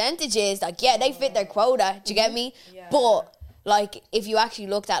percentages, like they fit their quota. Do you get me? Yeah. But like if you actually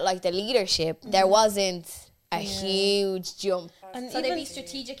looked at like the leadership, there wasn't a huge jump. And so they be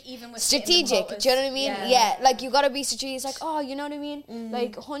strategic even with strategic. Do you know what I mean? Yeah. Like you gotta be strategic. It's like, oh, you know what I mean?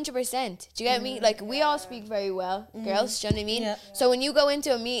 Like 100%. Do you get me? Like we all speak very well, girls. Do you know what I mean? Yeah. So when you go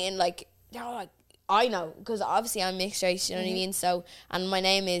into a meeting, like they're all like, I know, because obviously I'm mixed race, you know what I mean? So, and my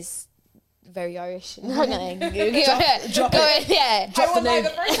name is very Irish. Drop it. Drop the name. The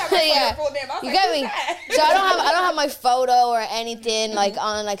first time I saw your full name, I was you like, get me? So I don't have my photo or anything like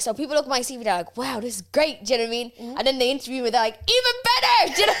on like, so people look at my CV, they're like, wow, this is great. Do you know what I mean? And then they interview me, they're like, even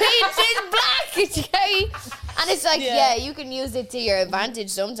better. Do you know what I mean? She's black. Do you get me? And it's like, you can use it to your advantage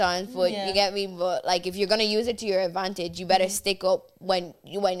sometimes, but you get me. But like, if you're gonna use it to your advantage, you better stick up when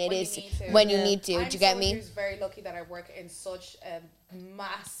you need to. Do you get me? I'm very lucky that I work in such a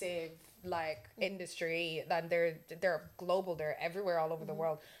massive like industry that they're global, they're everywhere all over the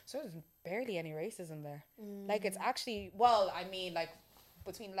world, so there's barely any racism there. Like it's actually, well, I mean, like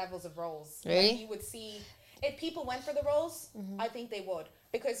between levels of roles, really, like, you would see if people went for the roles, I think they would,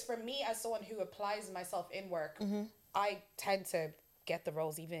 because for me as someone who applies myself in work, I tend to get the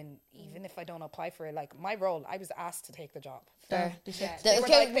roles even if I don't apply for it. Like my role, I was asked to take the job. Fair.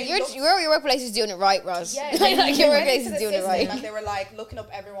 Your workplace is doing it right, Ross. Yeah, like your workplace is doing it right. And they were like looking up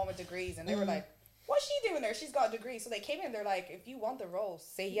everyone with degrees, and they were like, what's she doing there? She's got a degree. So they came in, they're like, if you want the role,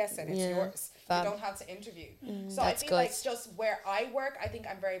 say yes and it's yours. Fab. You don't have to interview. So That's I feel good. like just where I work, I think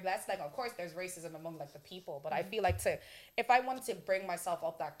I'm very blessed. Like, of course, there's racism among like the people, but I feel like if I wanted to bring myself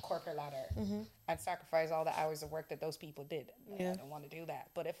up that corporate ladder and sacrifice all the hours of work that those people did, I don't want to do that.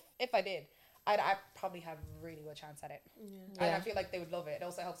 But if I did, I'd probably have a really good chance at it. And I feel like they would love it. It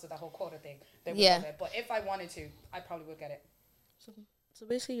also helps with that whole quota thing. They would love it. But if I wanted to, I probably would get it. So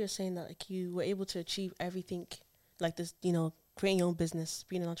basically you're saying that like you were able to achieve everything like this, creating your own business,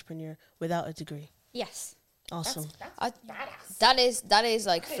 being an entrepreneur without a degree. Yes. Awesome. That's badass. That is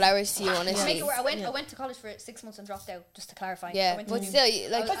like flowers to you, honestly. I went to college for 6 months and dropped out, just to clarify. Yeah, but still,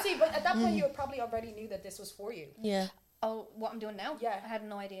 like, but at that point you probably already knew that this was for you. Yeah. Oh, what I'm doing now? Yeah. I had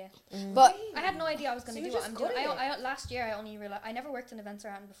no idea. But I had no idea I was going to do what I'm doing. Last year I only realized I never worked in events or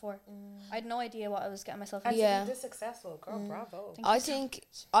anything before. I had no idea what I was getting myself into. Yeah. You're successful, girl. Bravo. I think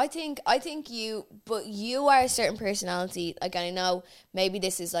you are a certain personality. Like, I know maybe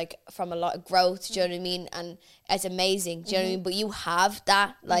this is like from a lot of growth. Do you know what I mean? And it's amazing. Do you know what I mean? But you have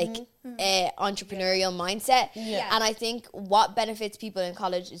that like entrepreneurial mindset. Yeah. And I think what benefits people in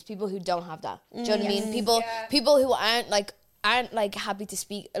college is people who don't have that. Do you know what I mean? People who aren't like aren't like happy to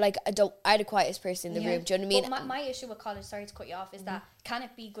speak. Like I the quietest person in the room. Do you know what I mean? But my issue with college, sorry to cut you off, is that can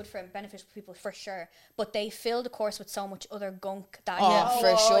it be good for and beneficial for people for sure, but they fill the course with so much other gunk that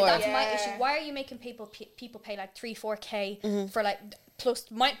for sure. That's my issue. Why are you making people pay like 3-4K for like plus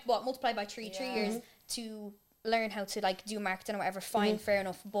multiply by 3 years to learn how to like do marketing or whatever? Fine, fair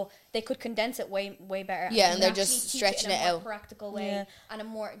enough, but they could condense it way better. And they're just stretching it in a more out practical way and a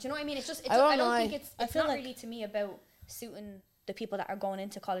more. Do you know what I mean? It's just. I I don't think it's not like really to me about suiting the people that are going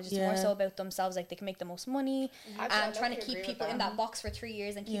into college. It's more so about themselves, like they can make the most money and trying to keep people in that box for 3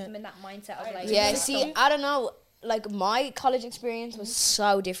 years and keep them in that mindset of like see, I don't know, like my college experience was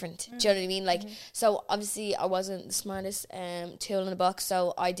so different. Do you know what I mean? Like so obviously I wasn't the smartest tool in the box,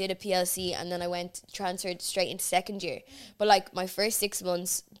 so I did a PLC and then I transferred straight into second year. But like my first 6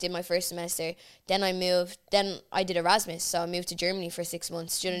 months, did my first semester, then I did Erasmus, so I moved to Germany for 6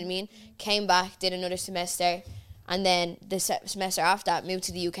 months. Do you know what I mean? Came back, did another semester, and then the semester after that moved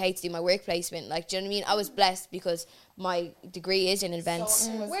to the UK to do my work placement. Like, do you know what I mean? I was blessed because my degree is in events.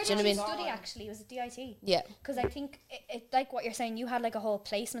 Where did you study actually? Was it DIT? Yeah. Because I think it like what you're saying, you had like a whole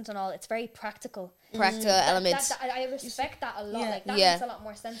placement and all. It's very practical. Practical elements. I respect that a lot. Like that makes a lot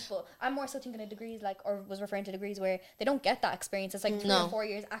more sense. But I'm more so thinking of degrees or was referring to degrees where they don't get that experience. It's like 3 or 4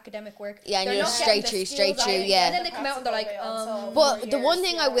 years academic work. Yeah, and you're straight through. Yeah. And then they come out and they're like, But the one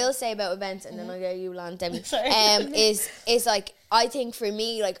thing I will say about events, and then I'll get you land, Demi, is like, I think for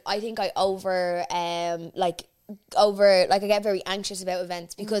me, like, I think I I get very anxious about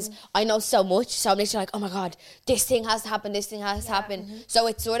events because I know so much, so I'm literally like, oh my god, this thing has to happen, so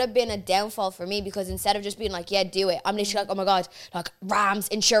it's sort of been a downfall for me because instead of just being like, yeah, do it, I'm literally like, oh my god, like RAMs,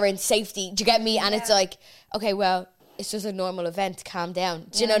 insurance, safety, do you get me? And it's like, okay, well, it's just a normal event, calm down,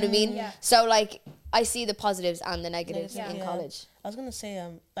 do you know what I mean? So like, I see the positives and the negatives in college. I was gonna say,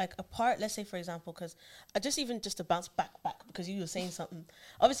 like apart, let's say for example, because just to bounce back because you were saying something.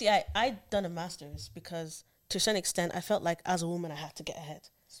 Obviously, I done a master's because to a certain extent I felt like as a woman I had to get ahead.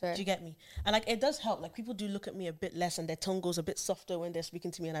 Sure. Do you get me? And like it does help. Like people do look at me a bit less and their tone goes a bit softer when they're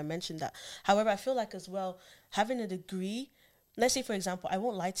speaking to me, and I mentioned that. However, I feel like as well having a degree. Let's say for example, I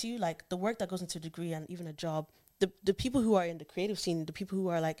won't lie to you. Like the work that goes into a degree and even a job. The people who are in the creative scene, the people who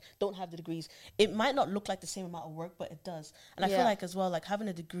are like don't have the degrees, it might not look like the same amount of work, but it does. And I feel like as well, like having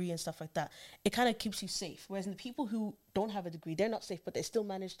a degree and stuff like that, it kind of keeps you safe. Whereas in the people who don't have a degree, they're not safe, but they still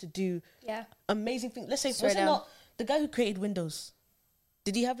manage to do amazing things. Let's say, was it not the guy who created Windows?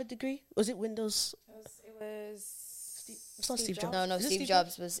 Did he have a degree? Was it Windows? It was it's not Steve Jobs. No, Steve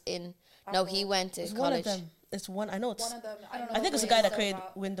Jobs was in. No, he went to college. One of them. It's one. I know it's one of them. I think it's the guy that created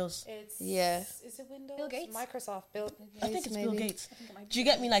Windows. Is it Windows? Bill Gates. Microsoft. I think it's Bill Gates. Do you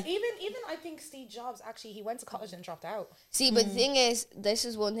get me? Like even I think Steve Jobs actually he went to college and dropped out. See, but the thing is, this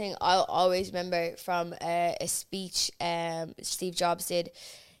is one thing I'll always remember from a speech Steve Jobs did.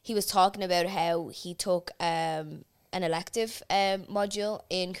 He was talking about how he took an elective module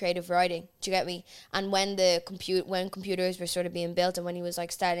in creative writing. Do you get me? And when when computers were sort of being built and when he was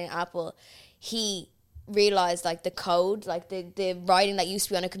like starting Apple, he realized like the code, like the writing that used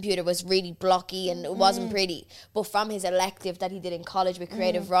to be on a computer was really blocky and it wasn't pretty. But from his elective that he did in college with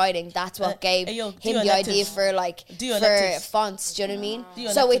creative writing, that's what gave him the idea for like for fonts. Do you know what I mean?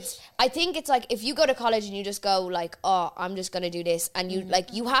 So I think it's like if you go to college and you just go like, oh, I'm just gonna do this, and you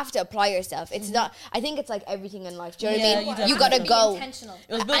like you have to apply yourself. It's not. I think it's like everything in life. Do you know what I mean? You gotta go. Intentional.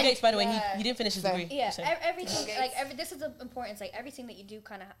 It was Bill Gates, by the way. He didn't finish his degree. Yeah, everything like this is the importance. Like everything that you do,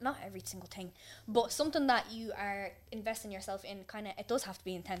 kind of not every single thing, but something that you are investing yourself in, kind of it does have to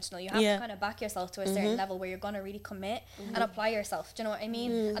be intentional. You have to kind of back yourself to a certain level where you're gonna really commit and apply yourself. Do you know what I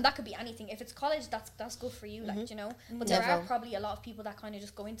mean? And that could be anything. If it's college, that's good for you, like, you know. But there are probably a lot of people that kind of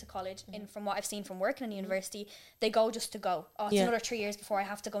just go into college, and from what I've seen from working in the university, they go just to go. Oh, it's another 3 years before I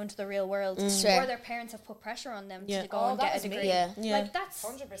have to go into the real world. Or their parents have put pressure on them to go and get a degree. Like that's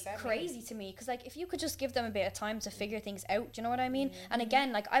 100% crazy to me, because like if you could just give them a bit of time to figure things out, do you know what I mean? And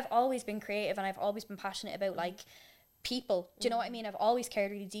again, like I've always been creative and I've always been passionate about like people, do you know what I mean? I've always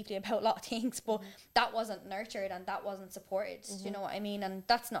cared really deeply about a lot of things, but that wasn't nurtured and that wasn't supported, do you know what I mean? And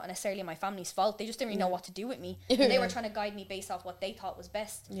that's not necessarily my family's fault. They just didn't really know what to do with me. They were trying to guide me based off what they thought was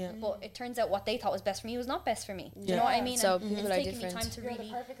best, but it turns out what they thought was best for me was not best for me, do you know what I mean? So and people it's are taken different. me time to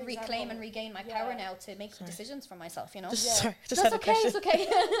really reclaim and regain my power now to make decisions for myself, you know? Sorry, just That's had a question. it's okay.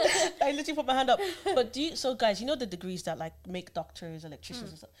 I literally put my hand up. But so guys, you know the degrees that like make doctors, electricians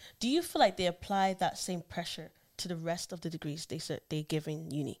and stuff. Do you feel like they apply that same pressure to the rest of the degrees they give in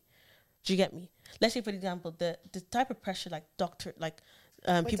uni? Do you get me? Let's say for example the type of pressure like doctor, like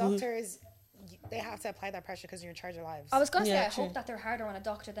people doctors they have to apply that pressure because you're in charge of lives. I was gonna say, Yeah, I true. hope that they're harder on a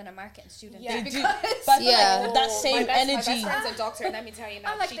doctor than a marketing student. Yeah, They do. because But I feel Yeah. like that same my best energy. friend's a doctor, and let me tell you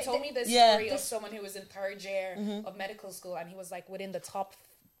now, I'm like, she they- told me this Yeah. story of someone who was in third year of medical school, and he was like within the top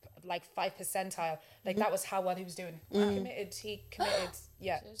like 5 percentile. Like that was how well he was doing. He committed,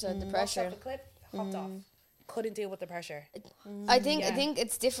 yeah. So the Walked pressure. off the cliff, hopped off. Couldn't deal with the pressure. I think Yeah.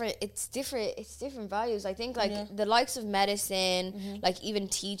 it's different. It's different values. I think like the likes of medicine, like even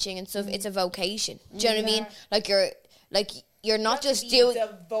teaching and stuff. It's a vocation. Do you know what I mean? Like you're not just doing.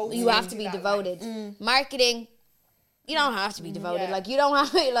 You have to be devoted. Marketing. You don't have to be devoted. Yeah. Like you don't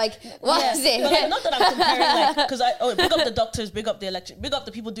have to like what is it? But like, not that I'm comparing, like, because big up the doctors, big up the electric, big up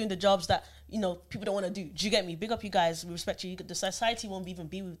the people doing the jobs that people don't want to do. Do you get me? Big up you guys. We respect you. The society won't even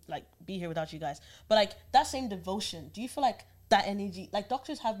be here without you guys. But like that same devotion, do you feel like that energy? Like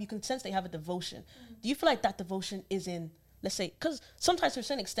doctors have, you can sense they have a devotion. Do you feel like that devotion is in, let's say, because sometimes to a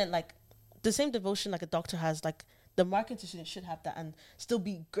certain extent, like the same devotion like a doctor has, like the marketing student should have that and still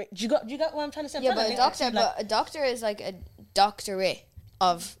be great. Do you got what I'm trying to say? I'm Yeah, trying but to a doctor is like a doctorate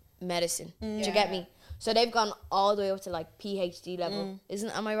of medicine. Do you get me? So they've gone all the way up to like PhD level.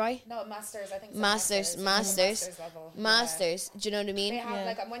 Am I right? No, masters. I think. Masters. Level. Masters. Do you know what I mean? They have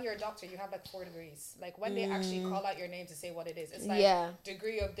like when you're a doctor, you have like 4 degrees. Like when they actually call out your name to say what it is, it's like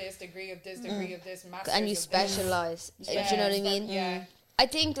degree of this, degree of this, degree of this, masters. And you of this. specialize. Do you know what I mean? Yeah. I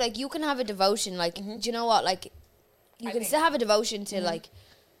think like you can have a devotion. Like, do you know what? Like, you I can think- still have a devotion to like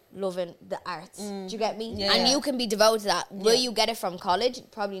loving the arts. Do you get me? Yeah. And Yeah. you can be devoted to that. Will you get it from college?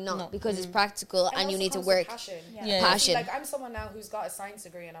 Probably not, because it's practical and you also need to comes with work. Passion. Yeah. Passion. Like I'm someone now who's got a science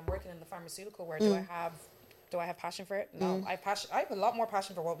degree and I'm working in the pharmaceutical world. Do I have passion for it? No, I have a lot more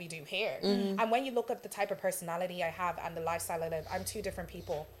passion for what we do here. And when you look at the type of personality I have and the lifestyle I live, I'm 2 different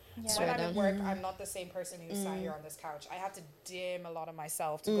people. When I'm at work, I'm not the same person who sat here on this couch. I have to dim a lot of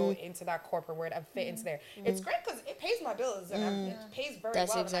myself to go into that corporate world and fit into there. It's great because it pays my bills and it pays very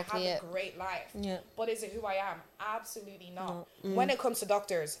That's well. exactly and I have a great life. Yeah. But is it who I am? Absolutely not. When it comes to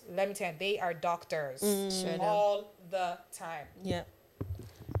doctors, let me tell you, they are doctors Straight up. all the time. Yeah.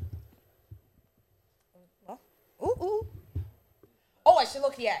 What? Ooh. Oh, I should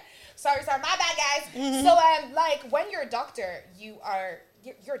look. Yeah. Sorry. My bad, guys. So, like, when you're a doctor,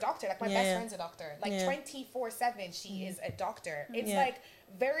 you're a doctor. Like, my best friend's a doctor. Like, 24/7, she is a doctor. It's like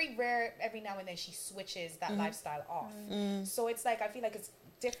very rare. Every now and then, she switches that lifestyle off. So it's like I feel like it's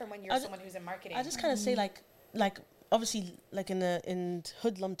different when you're someone who's in marketing. I just kind of say like obviously like in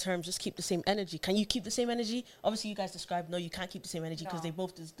hoodlum terms, just keep the same energy. Can you keep the same energy? Obviously, you guys described no, you can't keep the same energy because No. they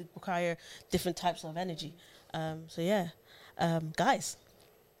both require different types of energy. So yeah, guys,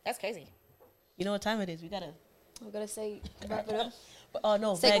 That's crazy. you know what time it is? We gotta. I'm gonna say wrap it up. But, oh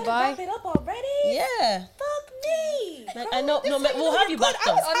no, Say Meg. goodbye. Wrap it up already? Yeah. Fuck me. Meg, I know. No, Meg, we'll have you back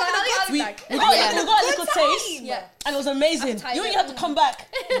though. We got a little taste, Yeah. and it was amazing. You don't have to come back.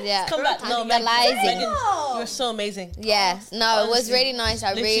 Yeah. Come back. No, Meg, Tantalizing. Megan, you're so amazing. Yeah. No, it was Honestly. really nice.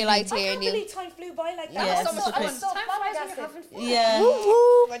 I really Literally. liked I hearing can't you. believe time flew by like that. Yeah, I was it's so, I okay. was so Time flies when you're flabbergasted. having fun. Yeah.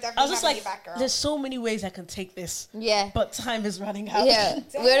 I I was just like, there's so many ways I can take this, Yeah. but time is running out. Yeah.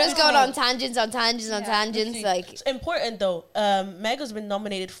 We're just going on tangents on tangents on tangents. Like, It's important though. Meg has been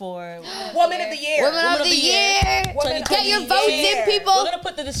nominated for. Woman of the Year. Women of the Year. Women Get of your the votes Year. in, people. We're gonna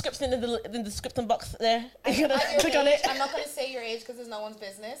put the description in the description box there. You're gonna click on it. I'm not going to say your age because it's no one's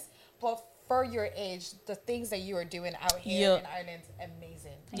business, but for your age, the things that you are doing out here in Ireland,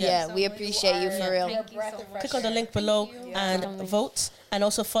 amazing. Yeah, so we much. appreciate you for real. Thank you so much. Click on the link below and vote, and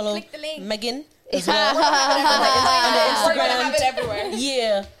also follow Click the link. Megan as well. We're going to Instagram. have it everywhere.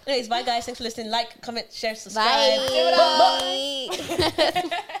 Yeah. Anyways, bye guys. Thanks for listening. Like, comment, share, subscribe. Bye.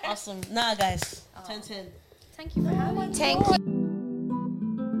 Awesome. Nah, guys. 10-10. Thank you for having me. Thank you.